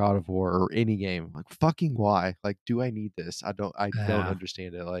month on God of War or any game. Like, fucking why? Like, do I need this? I don't Yeah.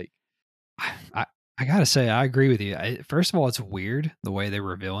 understand it. Like, I gotta say, I agree with you. First of all, it's weird the way they're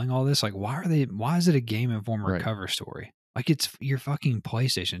revealing all this. Like, why is it a Game Informer right. cover story? Like, it's your fucking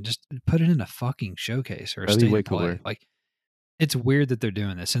PlayStation. Just put it in a fucking showcase or a That'd be state way of play. cooler. Like, it's weird that they're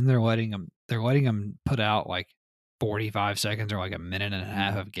doing this and they're letting them put out like 45 seconds or like a minute and a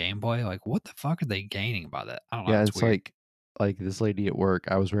half of gameplay. Like, what the fuck are they gaining by that? I don't know. Yeah, It's it's weird. like this lady at work,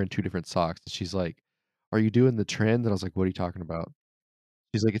 I was wearing 2 different socks, and she's like, "Are you doing the trend?" And I was like, "What are you talking about?"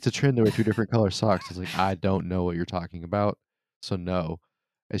 She's like, "It's a trend to wear 2 different color socks." I was like, "I don't know what you're talking about, so no."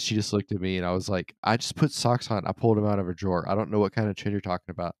 And she just looked at me, and I was like, "I just put socks on. I pulled them out of a drawer. I don't know what kind of trend you're talking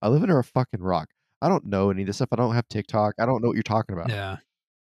about. I live under a fucking rock. I don't know any of this stuff. I don't have TikTok. I don't know what you're talking about." Yeah.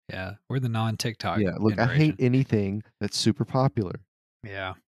 Yeah. We're the non TikTok Yeah, look, I hate generation. anything that's super popular.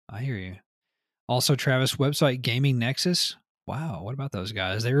 Yeah. I hear you. Also, Travis, website Gaming Nexus. Wow, what about those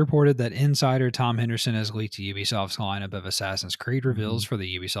guys? They reported that insider Tom Henderson has leaked Ubisoft's lineup of Assassin's Creed reveals for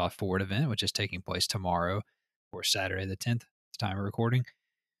the Ubisoft Forward event, which is taking place tomorrow or Saturday the 10th, time of recording.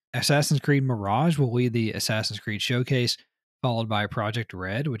 Assassin's Creed Mirage will lead the Assassin's Creed showcase, followed by Project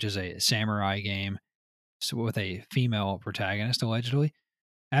Red, which is a samurai game with a female protagonist, allegedly.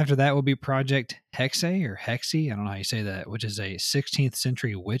 After that will be Project Hexe or Hexy, I don't know how you say that, which is a 16th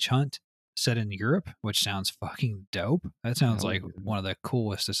century witch hunt set in Europe, which sounds fucking dope. That sounds like one of the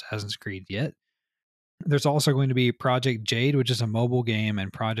coolest Assassin's Creed yet. There's also going to be Project Jade, which is a mobile game,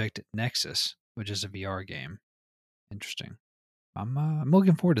 and Project Nexus, which is a VR game. Interesting. I'm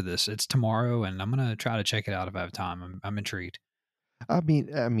looking forward to this. It's tomorrow, and I'm gonna try to check it out if I have time. I'm intrigued. I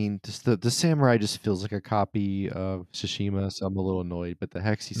mean, just the samurai just feels like a copy of Tsushima, so I'm a little annoyed. But the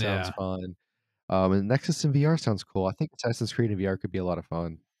Hexy sounds Yeah, fun. And Nexus in VR sounds cool. I think Assassin's Creed in VR could be a lot of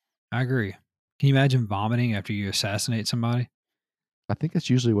fun. I agree. Can you imagine vomiting after you assassinate somebody? I think that's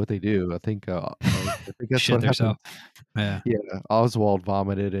usually what they do. I think that's Shit what happened. themselves. Yeah. Yeah, Oswald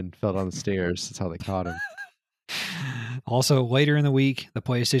vomited and fell down the stairs. That's how they caught him. Also, later in the week, the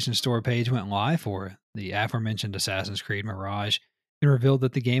PlayStation Store page went live for the aforementioned Assassin's Creed Mirage and revealed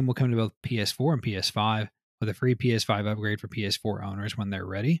that the game will come to both PS4 and PS5 with a free PS5 upgrade for PS4 owners when they're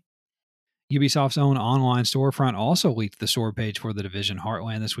ready. Ubisoft's own online storefront also leaked the store page for The Division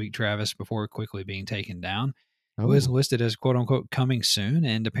Heartland this week, Travis, before quickly being taken down. It was Oh, listed as quote unquote coming soon,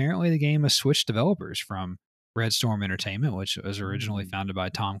 and apparently the game has switched developers from Red Storm Entertainment, which was originally founded by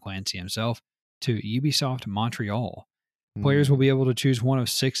Tom Clancy himself, to Ubisoft Montreal. Players will be able to choose one of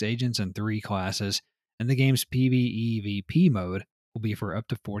 6 agents and 3 classes, and the game's PvEVP mode will be for up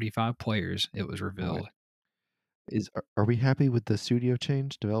to 45 players, it was revealed. Are we happy with the studio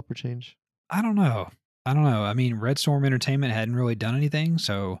change, developer change? I don't know. I mean, Red Storm Entertainment hadn't really done anything,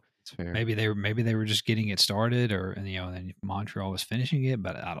 so It's fair. maybe they were just getting it started, or then Montreal was finishing it.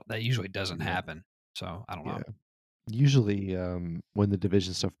 But that usually doesn't happen. So I don't know. Usually, when the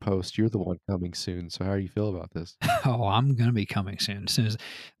Division stuff posts, you're the one coming soon. So how do you feel about this? Oh, I'm gonna be coming soon. As soon as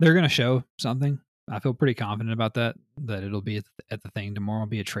they're gonna show something, I feel pretty confident about that. That it'll be at the thing tomorrow. Will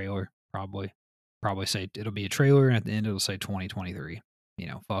be a trailer, probably. Probably say it'll be a trailer, and at the end it'll say 2023.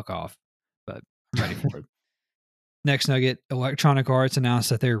 Fuck off. But I'm ready for it. Next nugget, Electronic Arts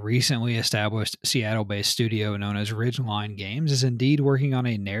announced that their recently established Seattle-based studio known as Ridgeline Games is indeed working on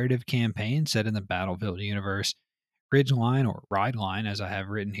a narrative campaign set in the Battlefield universe. Ridgeline, or Rideline, as I have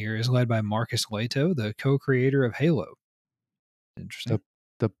written here, is led by Marcus Leto, the co-creator of Halo. Interesting.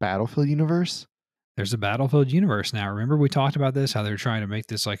 The Battlefield universe? There's a Battlefield universe now. Remember we talked about this, how they're trying to make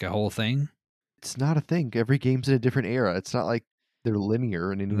this like a whole thing? It's not a thing. Every game's in a different era. It's not like they're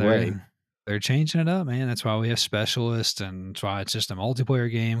linear in any way. They're changing it up, man. That's why we have specialists, and that's why it's just a multiplayer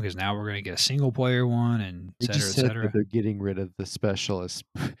game, because now we're going to get a single player one, and They et cetera, just et said cetera. that they're getting rid of the specialists,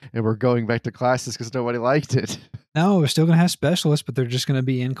 and we're going back to classes because nobody liked it. No, we're still going to have specialists, but they're just going to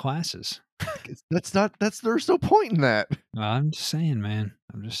be in classes. There's no point in that. I'm just saying, man.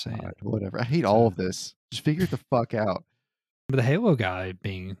 I'm just saying. God, whatever. I hate all of this. Just figure it the fuck out. But the Halo guy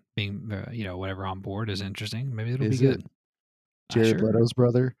being whatever on board is interesting. Maybe it'll be good. Jared Leto's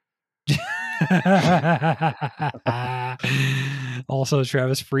brother. Also,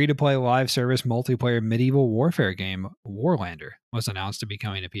 Travis, free-to-play live service multiplayer medieval warfare game Warlander was announced to be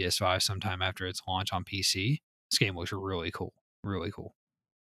coming to PS5 sometime after its launch on PC. This game looks really cool. Really cool.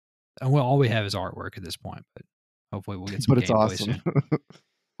 And all we have is artwork at this point, but hopefully we'll get some gameplay awesome. soon.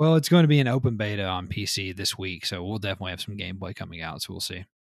 Well, it's going to be an open beta on PC this week, so we'll definitely have some gameplay coming out, so we'll see.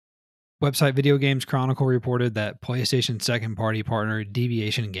 Website Video Games Chronicle reported that PlayStation's second-party partner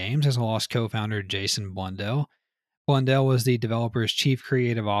Deviation Games has lost co-founder Jason Blundell. Blundell was the developer's chief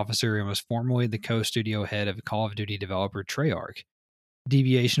creative officer and was formerly the co-studio head of Call of Duty developer Treyarch.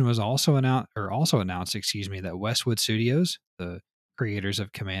 Deviation was also announced that Westwood Studios, the creators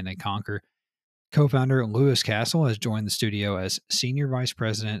of Command and Conquer, co-founder Lewis Castle has joined the studio as senior vice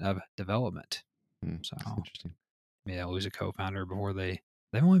president of development. So interesting. Yeah, lose a co-founder before they've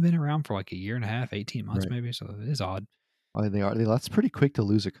only been around for like a year and a half, 18 months maybe. So it is odd. Oh, that's pretty quick to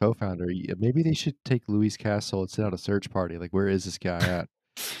lose a co-founder. Maybe they should take Louis Castle and send out a search party. Like, where is this guy at?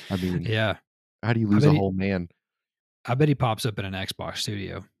 I mean, yeah. How do you lose a whole man? I bet he pops up in an Xbox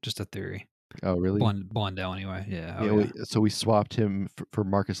studio. Just a theory. Oh, really? Blundell, anyway. Yeah. Yeah. So we swapped him for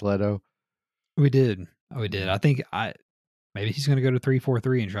Marcus Leto. We did. I think maybe he's going to go to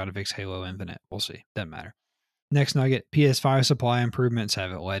 343 and try to fix Halo Infinite. We'll see. Doesn't matter. Next nugget, PS5 supply improvements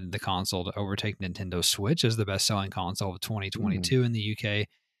have led the console to overtake Nintendo Switch as the best-selling console of 2022 in the UK.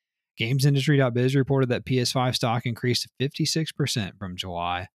 GamesIndustry.biz reported that PS5 stock increased 56% from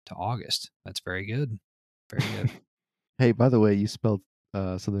July to August. That's very good. Very good. Hey, by the way, you spelled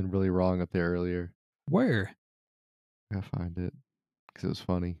something really wrong up there earlier. Where? I gotta find it because it was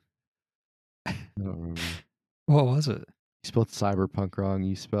funny. I don't remember. What was it? You spelled cyberpunk wrong.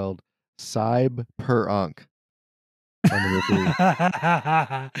 You spelled cyberpunk.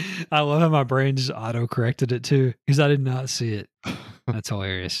 I love how my brain just auto-corrected it too, because I did not see it. That's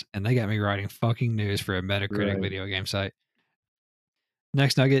hilarious. And they got me writing fucking news for a Metacritic video game site.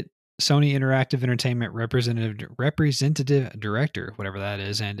 Next nugget, Sony Interactive Entertainment representative director, whatever that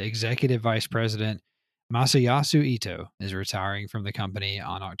is, and executive vice president Masayasu Ito is retiring from the company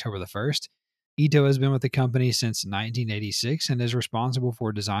on October the 1st. Ito has been with the company since 1986 and is responsible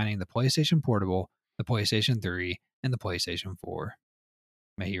for designing the PlayStation Portable, the PlayStation 3, and the PlayStation 4.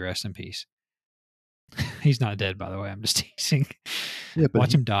 May he rest in peace. He's not dead, by the way. I'm just teasing. Yeah,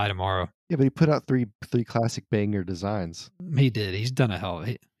 watch him die tomorrow. Yeah, but he put out three classic banger designs. He did. He's done a hell.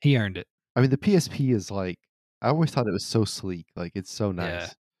 He earned it. I mean, the PSP is like, I always thought it was so sleek. Like, it's so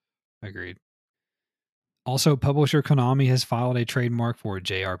nice. Yeah, agreed. Also, publisher Konami has filed a trademark for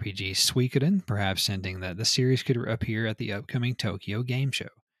JRPG Suikoden, perhaps hinting that the series could appear at the upcoming Tokyo Game Show.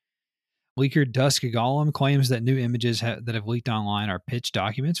 Leaker Dusk Golem claims that new images that have leaked online are pitch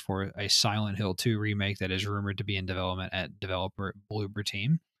documents for a Silent Hill 2 remake that is rumored to be in development at developer Bloober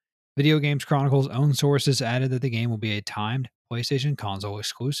Team. Video Games Chronicle's own sources added that the game will be a timed PlayStation console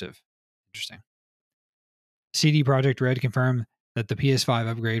exclusive. Interesting. CD Projekt Red confirmed that the PS5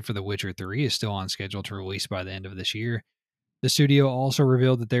 upgrade for The Witcher 3 is still on schedule to release by the end of this year. The studio also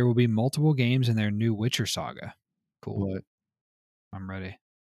revealed that there will be multiple games in their new Witcher saga. Cool. What? I'm ready.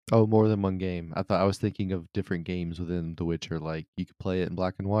 Oh, more than one game. I was thinking of different games within The Witcher. Like you could play it in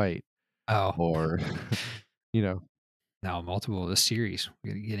black and white, Oh, or you know, now multiple. The series.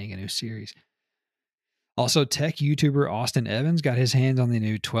 We're getting a new series. Also, tech YouTuber Austin Evans got his hands on the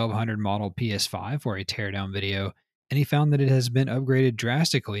new 1200 model PS5 for a teardown video, and he found that it has been upgraded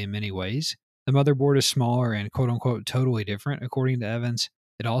drastically in many ways. The motherboard is smaller and quote unquote totally different, according to Evans.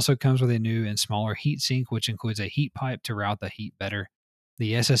 It also comes with a new and smaller heatsink, which includes a heat pipe to route the heat better.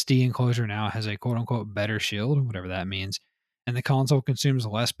 The SSD enclosure now has a quote unquote better shield, whatever that means, and the console consumes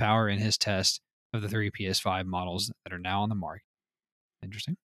less power in his test of the three PS5 models that are now on the market.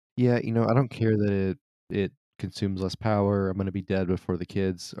 Interesting. yeah, I don't care that it consumes less power. I'm gonna be dead before the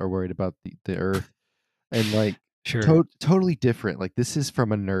kids are worried about the earth. And like Sure. totally different. Like this is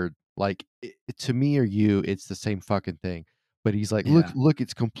from a nerd. Like to me or you, it's the same fucking thing. But he's like, Yeah. look,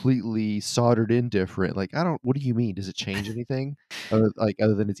 it's completely soldered in different. Like I don't. What do you mean? Does it change anything? Other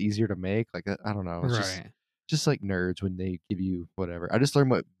than it's easier to make? Like I don't know. It's Right. just like nerds when they give you whatever. I just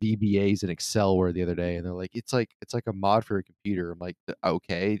learned what VBAs and Excel were the other day, and they're like, it's like a mod for a computer. I'm like,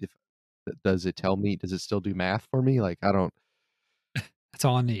 okay. Does it tell me? Does it still do math for me? Like I don't. That's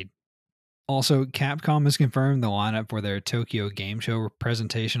all I need. Also, Capcom has confirmed the lineup for their Tokyo Game Show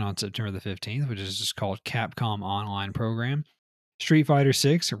presentation on September the 15th, which is just called Capcom Online Program. Street Fighter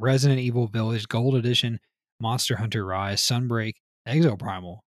 6, Resident Evil Village Gold Edition, Monster Hunter Rise, Sunbreak,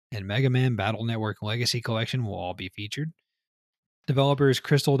 Exoprimal, and Mega Man Battle Network Legacy Collection will all be featured. Developers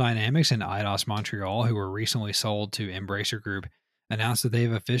Crystal Dynamics and Eidos Montreal, who were recently sold to Embracer Group, announced that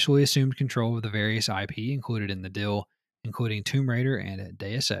they've officially assumed control of the various IP included in the deal, including Tomb Raider and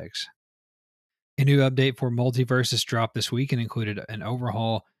Deus Ex. A new update for Multiversus dropped this week and included an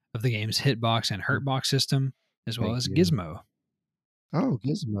overhaul of the game's hitbox and hurtbox system, as well Thank as you. Gizmo. Oh,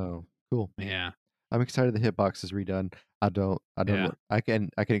 Gizmo. Cool. Yeah, I'm excited the hitbox is redone. I don't yeah, know. I can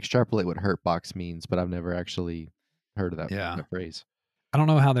extrapolate what hurtbox means, but I've never actually heard of that yeah. that phrase. I don't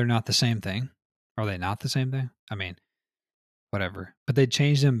know how they're not the same thing. Are they not the same thing? I mean, whatever. But they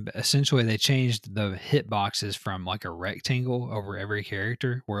changed them. Essentially, they changed the hitboxes from like a rectangle over every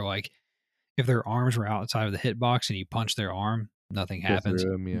character, where like if their arms were outside of the hitbox and you punch their arm, nothing Go happens.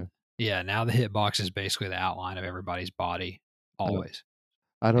 through them, yeah. Yeah, now the hitbox is basically the outline of everybody's body, I don't always.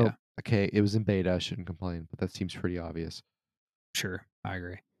 I Yeah, don't okay, it was in beta, I shouldn't complain, but that seems pretty obvious. sure. I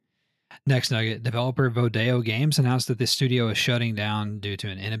agree. Next nugget, developer Vodeo Games announced that the studio is shutting down due to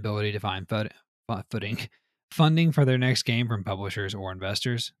an inability to find footing funding for their next game from publishers or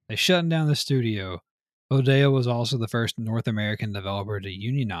investors. They shut down the studio. Vodeo was also the first North American developer to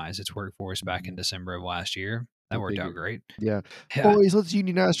unionize its workforce back in Mhm. December of last year. That Go worked out figure. great. Yeah. Yeah. Boys, let's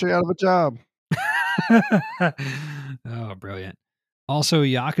unionize straight out of a job. Oh, brilliant. Also,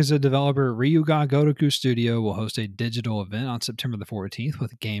 Yakuza developer Ryuga Gotoku Studio will host a digital event on September the 14th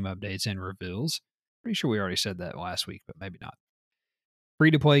with game updates and reveals. Pretty sure we already said that last week, but maybe not.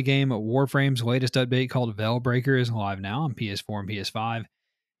 Free to play game Warframe's latest update called Veilbreaker is live now on PS4 and PS5,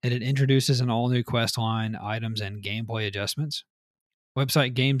 and it introduces an all new quest line, items, and gameplay adjustments.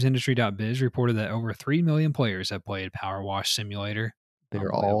 Website GamesIndustry.biz reported that over 3 million players have played Power Wash Simulator. They're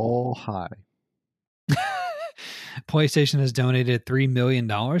Unbelievable. all high. PlayStation has donated $3 million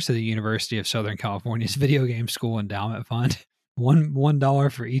to the University of Southern California's Video Game School Endowment Fund.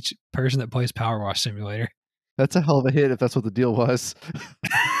 $1 for each person that plays Power Wash Simulator. That's a hell of a hit if that's what the deal was.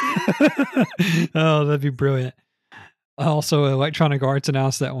 Oh, that'd be brilliant. Also, Electronic Arts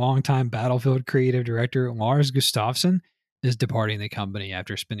announced that longtime Battlefield creative director Lars Gustafsson is departing the company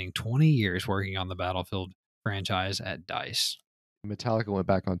after spending 20 years working on the Battlefield franchise at DICE. Metallica went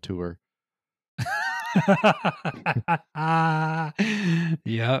back on tour.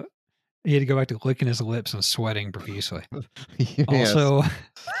 Yep. He had to go back to licking his lips and sweating profusely. Yes. Also,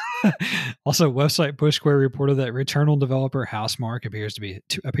 also, website Push Square reported that Returnal developer Housemarque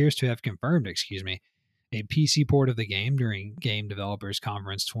appears to have confirmed, a PC port of the game during Game Developers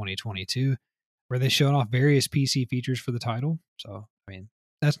Conference 2022, where they showed off various PC features for the title. So, I mean,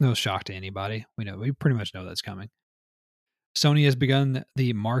 that's no shock to anybody. We pretty much know that's coming. Sony has begun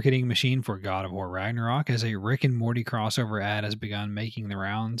the marketing machine for God of War Ragnarok as a Rick and Morty crossover ad has begun making the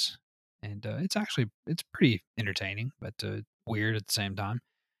rounds, and it's pretty entertaining, but weird at the same time.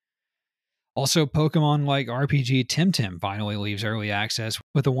 Also, Pokemon like RPG Temtem finally leaves early access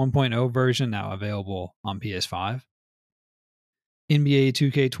with the 1.0 version now available on PS5. NBA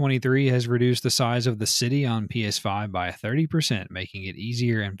 2K23 has reduced the size of the city on PS5 by 30%, making it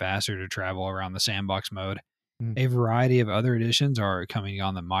easier and faster to travel around the sandbox mode. Mm. A variety of other additions are coming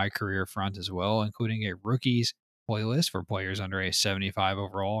on the My Career front as well, including a rookies playlist for players under a 75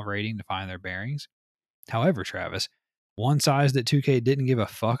 overall rating to find their bearings. However, Travis, One size that 2K didn't give a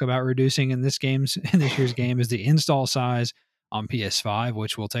fuck about reducing in this year's game is the install size on PS5,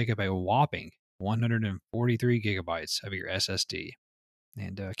 which will take up a whopping 143 gigabytes of your SSD.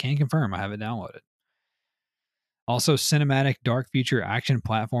 And can confirm I have it downloaded. Also, cinematic dark future action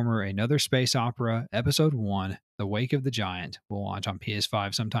platformer Another Space Opera Episode 1, The Wake of the Giant, will launch on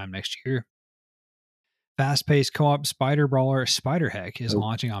PS5 sometime next year. Fast-paced co-op spider brawler Spider-Heck is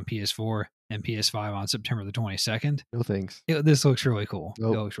launching on PS4 and PS5 on September the 22nd. No thanks. This looks really cool.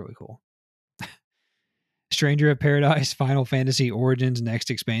 Nope. It looks really cool. Stranger of Paradise Final Fantasy Origins next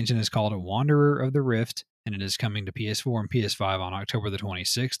expansion is called Wanderer of the Rift, and it is coming to PS4 and PS5 on October the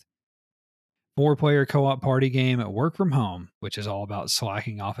 26th. 4-player co-op party game Work From Home, which is all about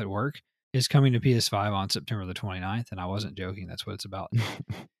slacking off at work, is coming to PS5 on September the 29th, and I wasn't joking. That's what it's about.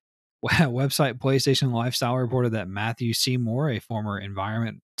 Website PlayStation Lifestyle reported that Matthew Seymour, a former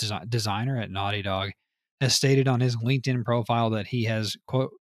environment designer at Naughty Dog, has stated on his LinkedIn profile that he has,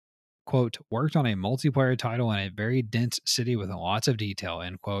 quote, worked on a multiplayer title in a very dense city with lots of detail,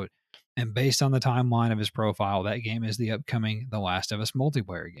 end quote. And based on the timeline of his profile, that game is the upcoming The Last of Us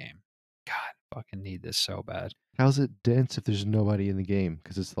multiplayer game. God, fucking need this so bad. How's it dense if there's nobody in the game?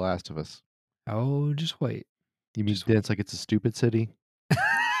 Because it's The Last of Us. Oh, just wait. You mean dense like it's a stupid city?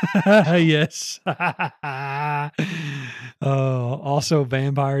 Yes. Also,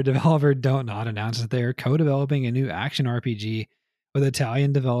 Vampire developer Don't Nod announced that they are co-developing a new action RPG with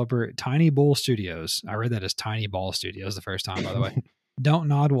Italian developer Tiny Bull Studios. I read that as Tiny Ball Studios the first time, by the way. Don't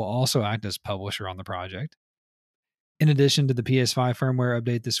Nod will also act as publisher on the project. In addition to the PS5 firmware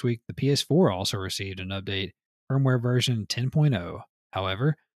update this week, the PS4 also received an update, firmware version 10.0.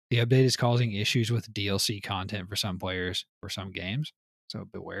 However, the update is causing issues with DLC content for some players for some games, so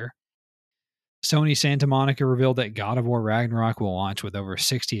beware. Sony Santa Monica revealed that God of War Ragnarok will launch with over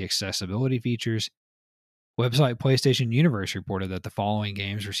 60 accessibility features. Website PlayStation Universe reported that the following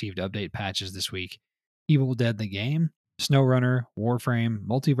games received update patches this week: Evil Dead the Game, SnowRunner, Warframe,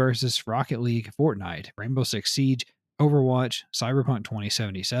 Multiversus, Rocket League, Fortnite, Rainbow Six Siege, Overwatch, Cyberpunk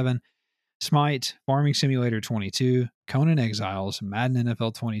 2077, Smite, Farming Simulator 22, Conan Exiles, Madden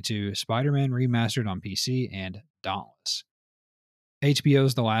NFL 22, Spider-Man Remastered on PC, and Dauntless.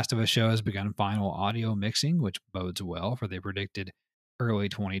 HBO's The Last of Us show has begun final audio mixing, which bodes well for the predicted early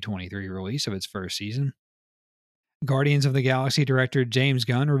 2023 release of its first season. Guardians of the Galaxy director James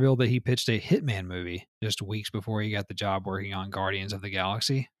Gunn revealed that he pitched a Hitman movie just weeks before he got the job working on Guardians of the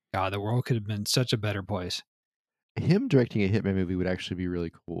Galaxy. God, the world could have been such a better place. Him directing a Hitman movie would actually be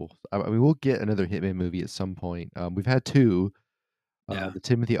really cool. I mean, we'll get another Hitman movie at some point. We've had two. The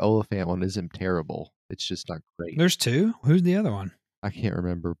Timothy Olyphant one isn't terrible. It's just not great. There's two? Who's the other one? I can't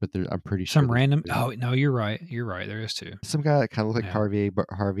remember, but I'm pretty sure. Some random. Oh, no, you're right. You're right. There is two. Some guy that kind of looked like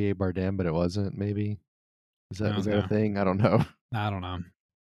Javier Bardem, but it wasn't, maybe. Is that a thing? I don't know. I don't know.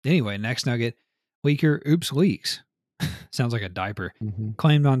 Anyway, next nugget. Leaker Oops Leaks. Sounds like a diaper.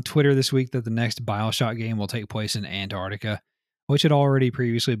 Claimed on Twitter this week that the next BioShock game will take place in Antarctica, which had already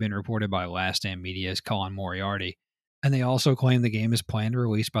previously been reported by Last Stand Media's Colin Moriarty. And they also claim the game is planned to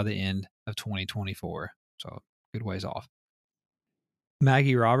release by the end of 2024. So, good ways off.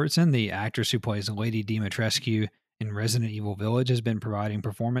 Maggie Robertson, the actress who plays Lady Dimitrescu in Resident Evil Village, has been providing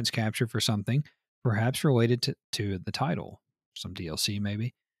performance capture for something, perhaps related to the title. Some DLC,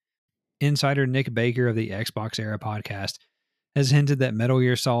 maybe. Insider Nick Baker of the Xbox Era podcast has hinted that Metal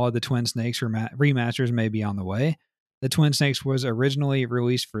Gear Solid: The Twin Snakes remasters may be on the way. The Twin Snakes was originally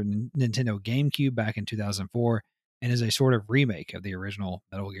released for Nintendo GameCube back in 2004 and is a sort of remake of the original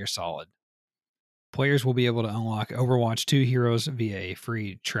Metal Gear Solid. Players will be able to unlock Overwatch 2 heroes via a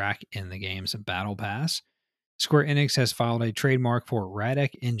free track in the game's Battle Pass. Square Enix has filed a trademark for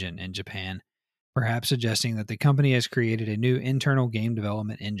Radec Engine in Japan, perhaps suggesting that the company has created a new internal game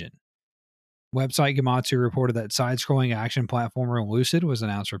development engine. Website Gematsu reported that side-scrolling action platformer Lucid was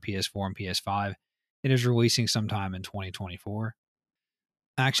announced for PS4 and PS5. It is releasing sometime in 2024.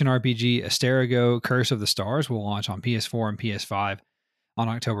 Action RPG Asterigos Curse of the Stars will launch on PS4 and PS5 on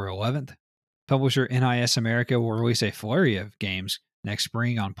October 11th. Publisher NIS America will release a flurry of games next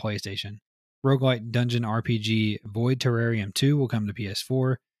spring on PlayStation. Roguelike dungeon RPG Void Terrarium 2 will come to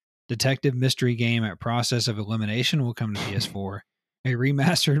PS4. Detective mystery game Process of Elimination will come to PS4. A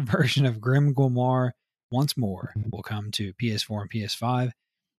remastered version of Grim Grimoire Once More will come to PS4 and PS5.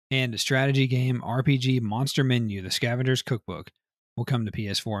 And strategy game RPG Monster Menu, The Scavenger's Cookbook, will come to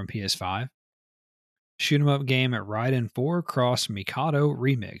PS4 and PS5. Shoot 'em up game at Raiden 4 Cross Mikado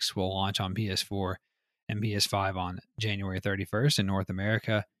Remix will launch on PS4 and PS5 on January 31st in North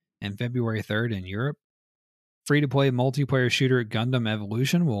America and February 3rd in Europe. Free-to-play multiplayer shooter Gundam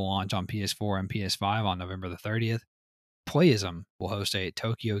Evolution will launch on PS4 and PS5 on November the 30th. Playism will host a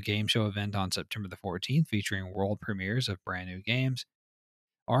Tokyo Game Show event on September the 14th featuring world premieres of brand new games.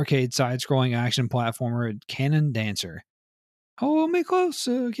 Arcade side-scrolling action platformer Cannon Dancer. Hold me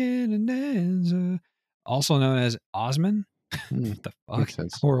closer, Cannon Dancer. Also known as Osman. What the fuck? Makes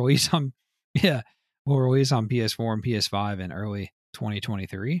sense. Will release on PS4 and PS5 in early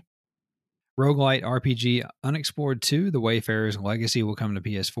 2023. Roguelite RPG Unexplored 2, The Wayfarer's Legacy will come to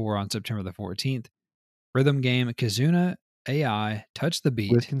PS4 on September the 14th. Rhythm game Kizuna AI Touch the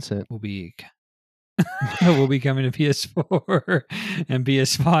Beat With consent. will be coming to PS4 and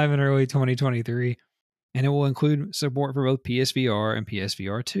PS5 in early 2023. And it will include support for both PSVR and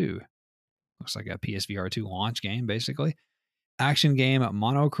PSVR 2. Looks like a PSVR 2 launch game, basically. Action game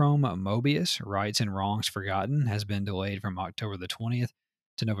Monochrome Mobius Rights and Wrongs Forgotten has been delayed from October the 20th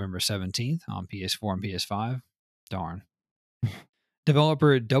to November 17th on PS4 and PS5. Darn.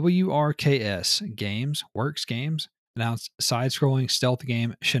 Developer WRKS Games, Works Games, announced side-scrolling stealth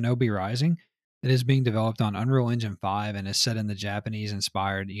game Shinobi Rising that is being developed on Unreal Engine 5 and is set in the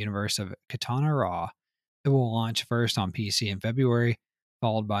Japanese-inspired universe of Katana Raw. It will launch first on PC in February,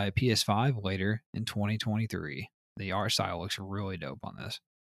 followed by PS5 later in 2023. The art style looks really dope on this.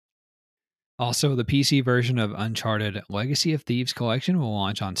 Also, the PC version of Uncharted Legacy of Thieves Collection will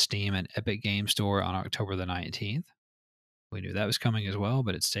launch on Steam and Epic Game Store on October the 19th. We knew that was coming as well,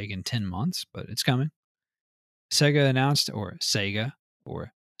 but it's taken 10 months, but it's coming. Sega announced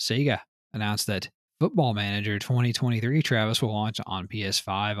that Football Manager 2023 Travis will launch on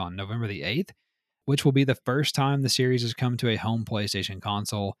PS5 on November the 8th, which will be the first time the series has come to a home PlayStation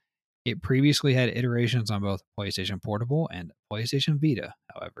console. It previously had iterations on both PlayStation Portable and PlayStation Vita,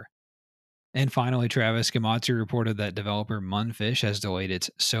 however. And finally, Travis Gematsu reported that developer Munfish has delayed its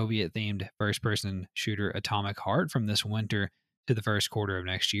Soviet-themed first-person shooter Atomic Heart from this winter to the first quarter of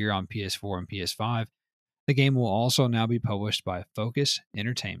next year on PS4 and PS5. The game will also now be published by Focus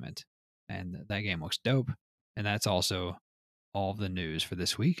Entertainment, and that game looks dope. And that's also all of the news for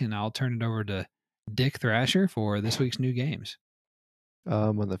this week, and I'll turn it over to Dick Thrasher for this week's new games.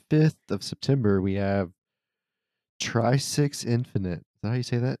 On the 5th of September, we have Tri-6 Infinite. Is that how you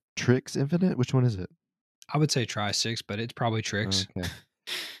say that? Trix Infinite? Which one is it? I would say Tri-6, but it's probably Trix. Okay.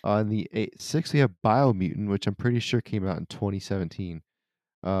 On the 6th, we have Biomutant, which I'm pretty sure came out in 2017.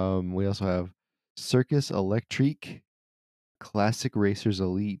 We also have Circus Electrique, Classic Racers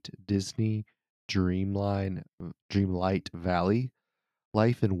Elite, Disney, Dreamlight Valley,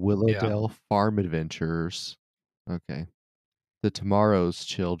 Life in Willowdale, Farm Adventures. Okay. The Tomorrow's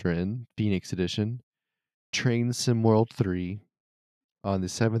Children, Phoenix Edition, Train Sim World 3. On the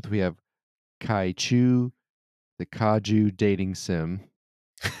 7th, we have Kaichu, the Kaju Dating Sim.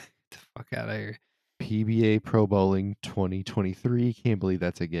 Get the fuck out of here. PBA Pro Bowling 2023. Can't believe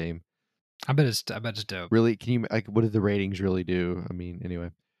that's a game. I bet it's dope. Really? Can you what did the ratings really do? I mean, anyway.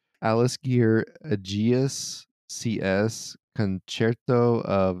 Alice Gear Aegeus CS Concerto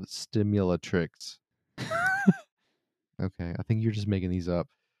of Stimulatrix. Okay, I think you're just making these up.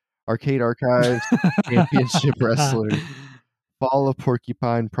 Arcade Archives Championship Wrestler. Fall of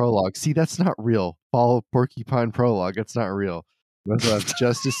Porcupine Prologue. See, that's not real. Fall of Porcupine Prologue. That's not real. We also have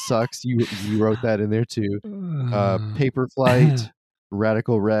Justice Sucks. You wrote that in there too. Paper Flight,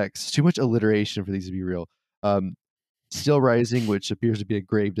 Radical Rex. Too much alliteration for these to be real. Still Rising, which appears to be a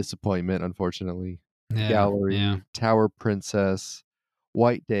grave disappointment, unfortunately. Gallery, Tower Princess,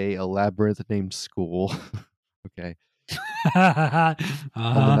 White Day, a labyrinth named School. Okay. On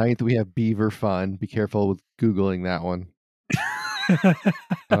the 9th, we have Beaver Fun. Be careful with Googling that one.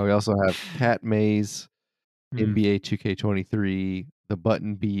 We also have Cat Maze, NBA 2K23, The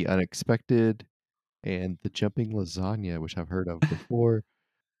Button Bee Unexpected, and The Jumping Lasagna, which I've heard of before.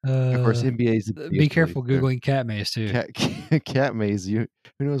 Of course, NBA is be careful Googling Cat Maze too. Cat Maze, who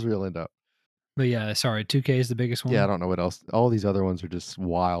knows where you'll end up. But yeah, sorry, 2K is the biggest one. Yeah, I don't know what else. All these other ones are just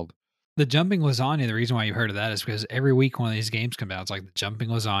wild. The Jumping Lasagna, the reason why you've heard of that is because every week one of these games comes out. It's like the Jumping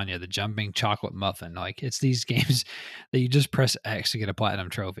Lasagna, the Jumping Chocolate Muffin. Like, it's these games that you just press X to get a platinum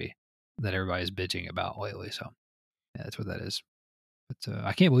trophy that everybody's bitching about lately. So, yeah, that's what that is. But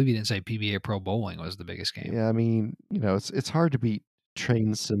I can't believe you didn't say PBA Pro Bowling was the biggest game. Yeah, I mean, it's hard to beat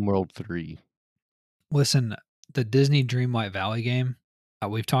Train Sim World 3. Listen, the Disney Dreamlight Valley game,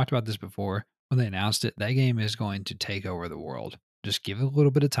 we've talked about this before. When they announced it, that game is going to take over the world. Just give it a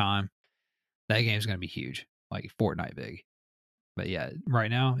little bit of time. That game's going to be huge, like Fortnite big. But yeah,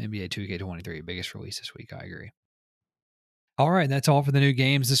 right now, NBA 2K23, biggest release this week. I agree. All right, that's all for the new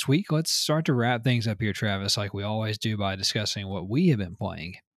games this week. Let's start to wrap things up here, Travis, like we always do by discussing what we have been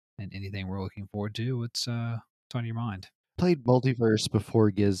playing and anything we're looking forward to. What's on your mind? Played Multiverse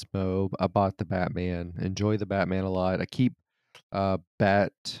before Gizmo. I bought the Batman. Enjoy the Batman a lot. I keep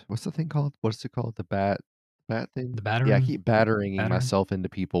bat what's the thing called? What's it called? The bat thing? The Yeah, I battering, keep batteringing battering. myself into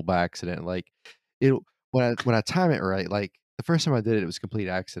people by accident. Like it when I time it right, like the first time I did it, it was a complete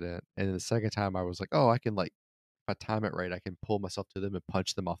accident. And then the second time I was like, oh, I can like if I time it right, I can pull myself to them and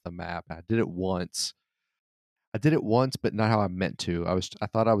punch them off the map. And I did it once. I did it once, but not how I meant to. I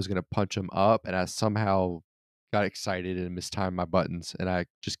thought I was gonna punch them up, and I somehow got excited and mistimed my buttons, and I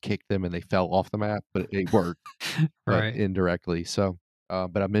just kicked them, and they fell off the map. But it worked, but Right. indirectly. So,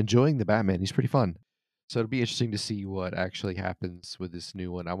 but I'm enjoying the Batman. He's pretty fun. So it'll be interesting to see what actually happens with this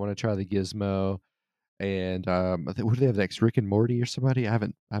new one. I want to try the Gizmo, and I think what do they have next? Rick and Morty or somebody? I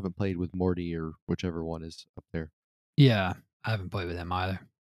haven't played with Morty or whichever one is up there. Yeah, I haven't played with him either.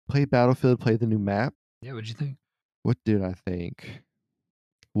 Played Battlefield. Played the new map. Yeah, what'd you think? What did I think?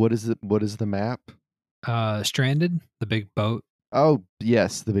 What is the map? Stranded, the big boat. Oh,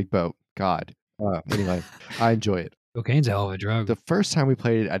 yes, the big boat. God. Anyway, I enjoy it. Cocaine's a hell of a drug. The first time we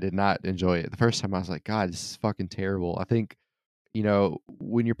played it, I did not enjoy it. The first time I was like, God, this is fucking terrible. I think,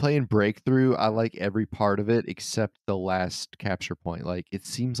 when you're playing Breakthrough, I like every part of it except the last capture point. Like, it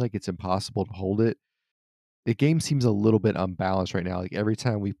seems like it's impossible to hold it. The game seems a little bit unbalanced right now. Like, every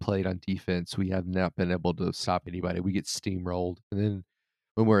time we played on defense, we have not been able to stop anybody. We get steamrolled. And then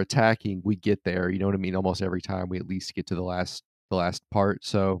when we're attacking, we get there. You know what I mean? Almost every time we at least get to the last part.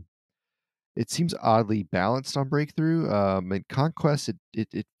 So it seems oddly balanced on Breakthrough. And Conquest,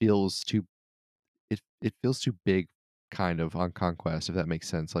 it feels too it feels too big, kind of on Conquest, if that makes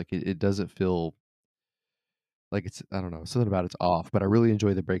sense. Like it doesn't feel like it's I don't know something about it's off. But I really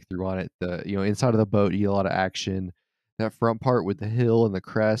enjoy the Breakthrough on it. The inside of the boat, you get a lot of action. That front part with the hill and the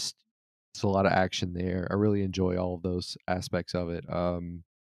crest, it's a lot of action there. I really enjoy all of those aspects of it.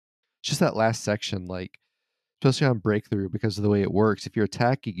 Just that last section, like especially on Breakthrough, because of the way it works. If you're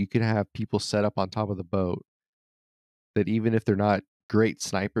attacking, you can have people set up on top of the boat that even if they're not great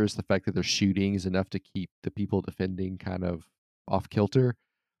snipers, the fact that they're shooting is enough to keep the people defending kind of off kilter.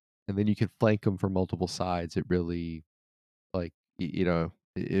 And then you can flank them from multiple sides. It really, like,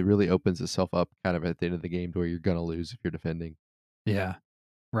 it really opens itself up kind of at the end of the game to where you're going to lose if you're defending. Yeah,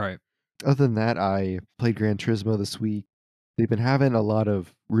 right. Other than that, I played Gran Turismo this week. They've been having a lot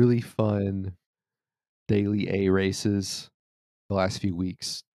of really fun daily A races the last few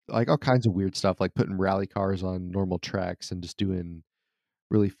weeks. Like all kinds of weird stuff, like putting rally cars on normal tracks and just doing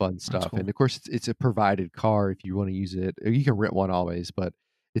really fun That's stuff. cool. And of course, it's a provided car if you want to use it. Or you can rent one always, but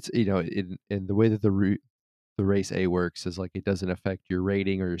it's in the way that the race A works is like it doesn't affect your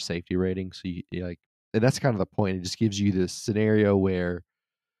rating or your safety rating. So you like, and that's kind of the point. It just gives you this scenario where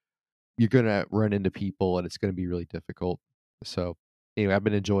you're gonna run into people and it's gonna be really difficult. So anyway, I've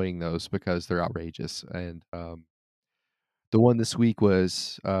been enjoying those because they're outrageous. And the one this week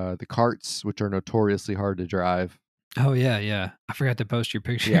was the carts, which are notoriously hard to drive. Oh yeah, yeah. I forgot to post your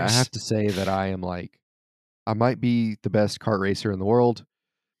Yeah, I pictures. have to say that I might be the best kart racer in the world.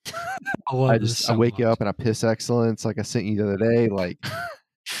 I love this I so wake you much. up and I piss excellence like I sent you the other day. Like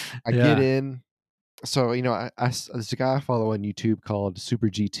I get Yeah, in. So, there's a guy I follow on YouTube called Super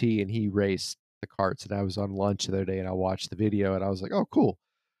GT and he raced the carts and I was on lunch the other day and I watched the video and I was like, "Oh, cool."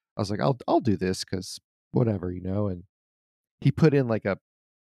 I was like, I'll do this cuz whatever, and he put in like a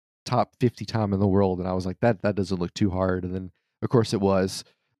top 50 time in the world and I was like, that doesn't look too hard. And then of course it was.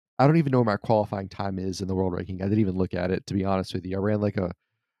 I don't even know where my qualifying time is in the world ranking. I didn't even look at it, to be honest with you. I ran like a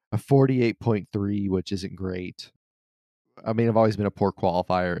 48.3, which isn't great. I mean, I've always been a poor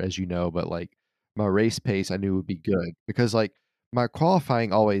qualifier, as you know, but like my race pace I knew would be good because like my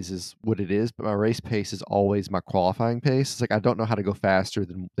qualifying always is what it is, but my race pace is always my qualifying pace. It's like I don't know how to go faster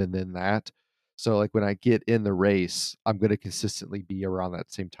than that. So like when I get in the race, I'm going to consistently be around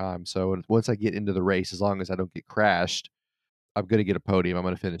that same time. So once I get into the race, as long as I don't get crashed, I'm going to get a podium. I'm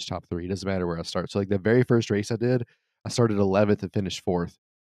going to finish top 3. It doesn't matter where I start. So like the very first race I did, I started 11th and finished 4th.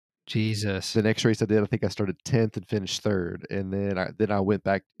 Jesus. The next race I did, I think I started 10th and finished 3rd, and then I went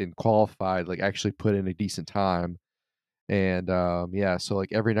back and qualified, like, actually put in a decent time, and, yeah, so,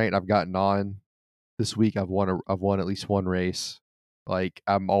 like, every night I've gotten on. This week, I've won at least 1 race. Like,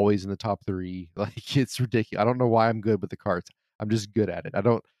 I'm always in the top 3. Like, it's ridiculous. I don't know why I'm good with the carts. I'm just good at it. I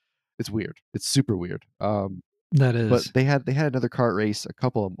don't It's weird. It's super weird. That But is. they had another kart race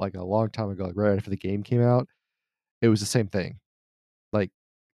a long time ago, like, right after the game came out. It was the same thing. Like,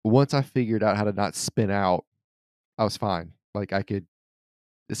 once I figured out how to not spin out, I was fine. Like I could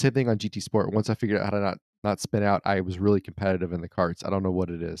the same thing on GT Sport. Once I figured out how to not spin out, I was really competitive in the karts. I don't know what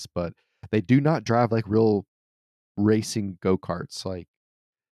it is, but they do not drive like real racing go-karts. Like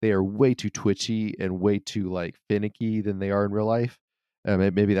they are way too twitchy and way too like finicky than they are in real life.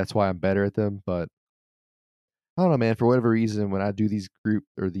 Maybe that's why I'm better at them, but I don't know, man. For whatever reason, when I do these group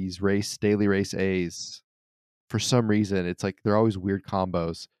or these daily race A's, for some reason, it's like they're always weird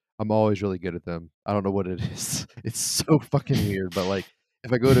combos. I'm always really good at them. I don't know what it is. It's so fucking weird. But like,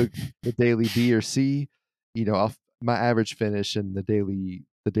 if I go to the daily B or C, my average finish in the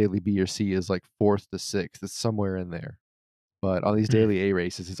daily B or C is like fourth to sixth. It's somewhere in there. But on these Hmm. daily A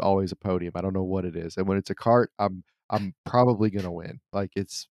races, it's always a podium. I don't know what it is. And when it's a kart, I'm probably gonna win. Like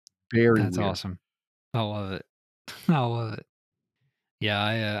it's very That's weird. awesome. I love it. I love it.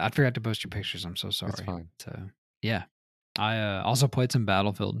 Yeah, I forgot to post your pictures. I'm so It's sorry. fine. So yeah, I also played some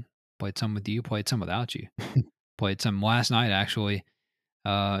Battlefield. Played some with you. Played some without you. Played some last night actually.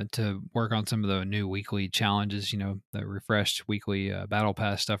 To work on some of the new weekly challenges. You know, the refreshed weekly battle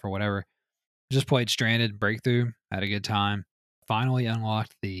pass stuff or whatever. Just played Stranded Breakthrough. Had a good time. Finally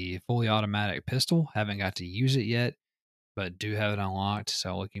unlocked the fully automatic pistol. Haven't got to use it yet, but do have it unlocked.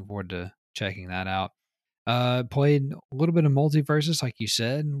 So looking forward to checking that out. Played a little bit of multiverses, like you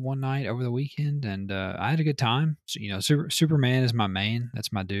said, one night over the weekend, and I had a good time. So, you know, Superman is my main.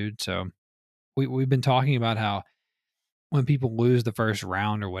 That's my dude. So we've been talking about how when people lose the first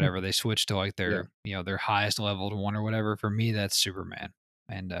round or whatever, they switch to like Yeah, their highest leveled one or whatever. For me, that's Superman.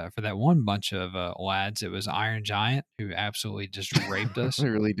 And for that one bunch of lads, it was Iron Giant who absolutely just raped I us.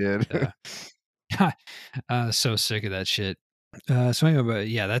 really did. Uh, so sick of that shit. So anyway, but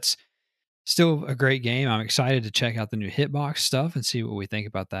yeah, that's still a great game. I'm excited to check out the new Hitbox stuff and see what we think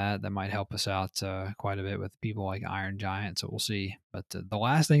about that. That might help us out quite a bit with people like Iron Giant. So we'll see. But the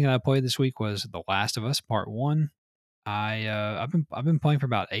last thing that I played this week was The Last of Us Part One. I've been playing for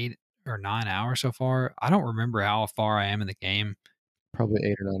about 8 or 9 hours so far. I don't remember how far I am in the game. Probably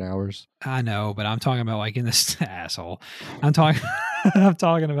 8 or 9 hours. I know, but I'm talking about like in this asshole. I'm talking I'm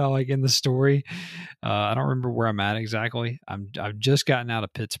talking about like in the story. I don't remember where I'm at exactly. I've just gotten out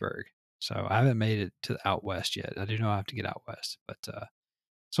of Pittsburgh. So I haven't made it to out west yet. I do know I have to get out west, but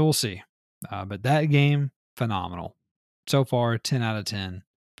so we'll see. But that game, phenomenal. So far, 10 out of 10.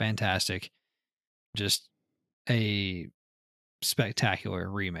 Fantastic. Just a spectacular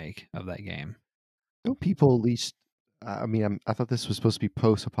remake of that game. People at least. I mean, I thought this was supposed to be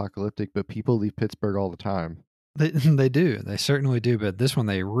post-apocalyptic, but people leave Pittsburgh all the time. They they do. They certainly do, but this one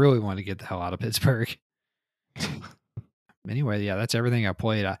they really want to get the hell out of Pittsburgh. Anyway, yeah, that's everything I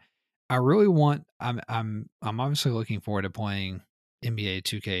played. I really want I'm obviously looking forward to playing NBA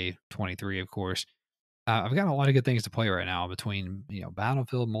 2K23, of course. I've got a lot of good things to play right now between, you know,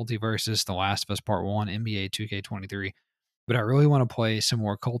 Battlefield Multiversus, The Last of Us Part 1, NBA 2K23, but I really want to play some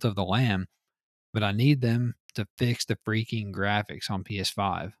more Cult of the Lamb, but I need them to fix the freaking graphics on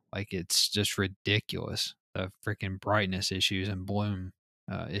PS5. Like it's just ridiculous, the freaking brightness issues and bloom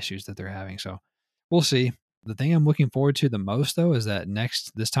issues that they're having. So we'll see. The thing I'm looking forward to the most though is that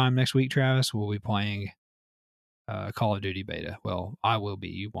this time next week, Travis, we'll be playing Call of Duty beta. Well, I will be.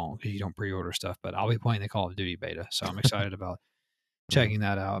 You won't because you don't pre-order stuff, but I'll be playing the Call of Duty beta. So I'm excited about Uh, checking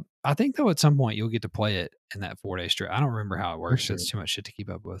that out. I think though at some point you'll get to play it in that 4 day stretch. I don't remember how it for works. sure. It's too much shit to keep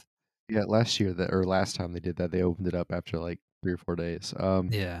up with. Yeah, last time they did that, they opened it up after like 3 or 4 days.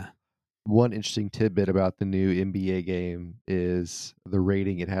 Yeah. One interesting tidbit about the new NBA game is the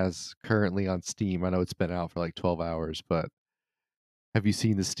rating it has currently on Steam. I know it's been out for like 12 hours, but have you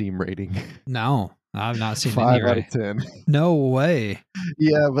seen the Steam rating? No, I've not seen any 5 out of right. 10. No way.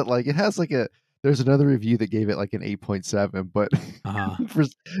 Yeah, but like it has like a there's another review that gave it like an 8.7, but Uh-huh. for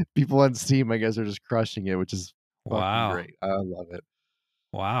people on Steam, I guess are just crushing it, which is fucking Wow. great. I love it.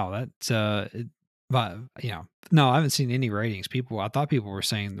 Wow. That's but you know, no, I haven't seen any ratings. I thought people were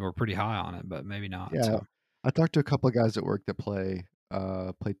saying they were pretty high on it, but maybe not. Yeah, So I talked to a couple of guys at work that play.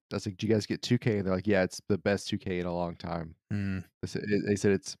 I was like, "Do you guys get 2K?" And they're like, "Yeah, it's the best 2K in a long time." mm, They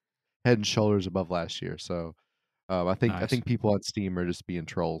said it's head and shoulders above last year. So I nice. think people on Steam are just being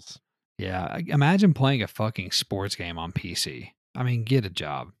trolls. Yeah. Imagine playing a fucking sports game on PC. I mean, get a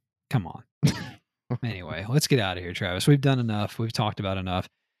job. Come on. Anyway, let's get out of here, Travis. We've done enough. We've talked about enough.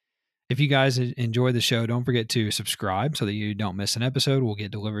 If you guys enjoy the show, don't forget to subscribe so that you don't miss an episode. We'll get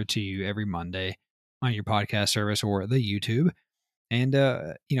delivered to you every Monday on your podcast service or the YouTube. And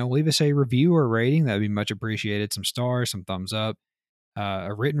you know, leave us a review or a rating. That'd be much appreciated. Some stars, some thumbs up.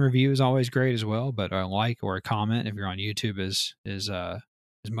 A written review is always great as well, but a like or a comment if you're on YouTube is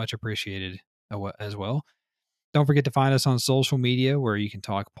much appreciated as well. Don't forget to find us on social media where you can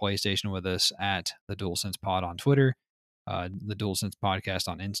talk PlayStation with us at the DualSense Pod on Twitter, the DualSense Podcast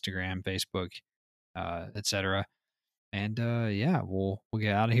on Instagram, Facebook, etc. And yeah, we'll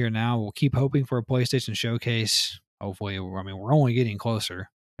get out of here now. We'll keep hoping for a PlayStation showcase. Hopefully, I mean we're only getting closer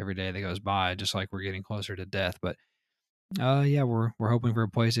every day that goes by, just like we're getting closer to death. But yeah, we're hoping for a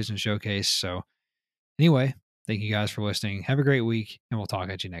PlayStation showcase. So anyway, thank you guys for listening. Have a great week, and we'll talk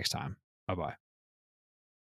at you next time. Bye bye.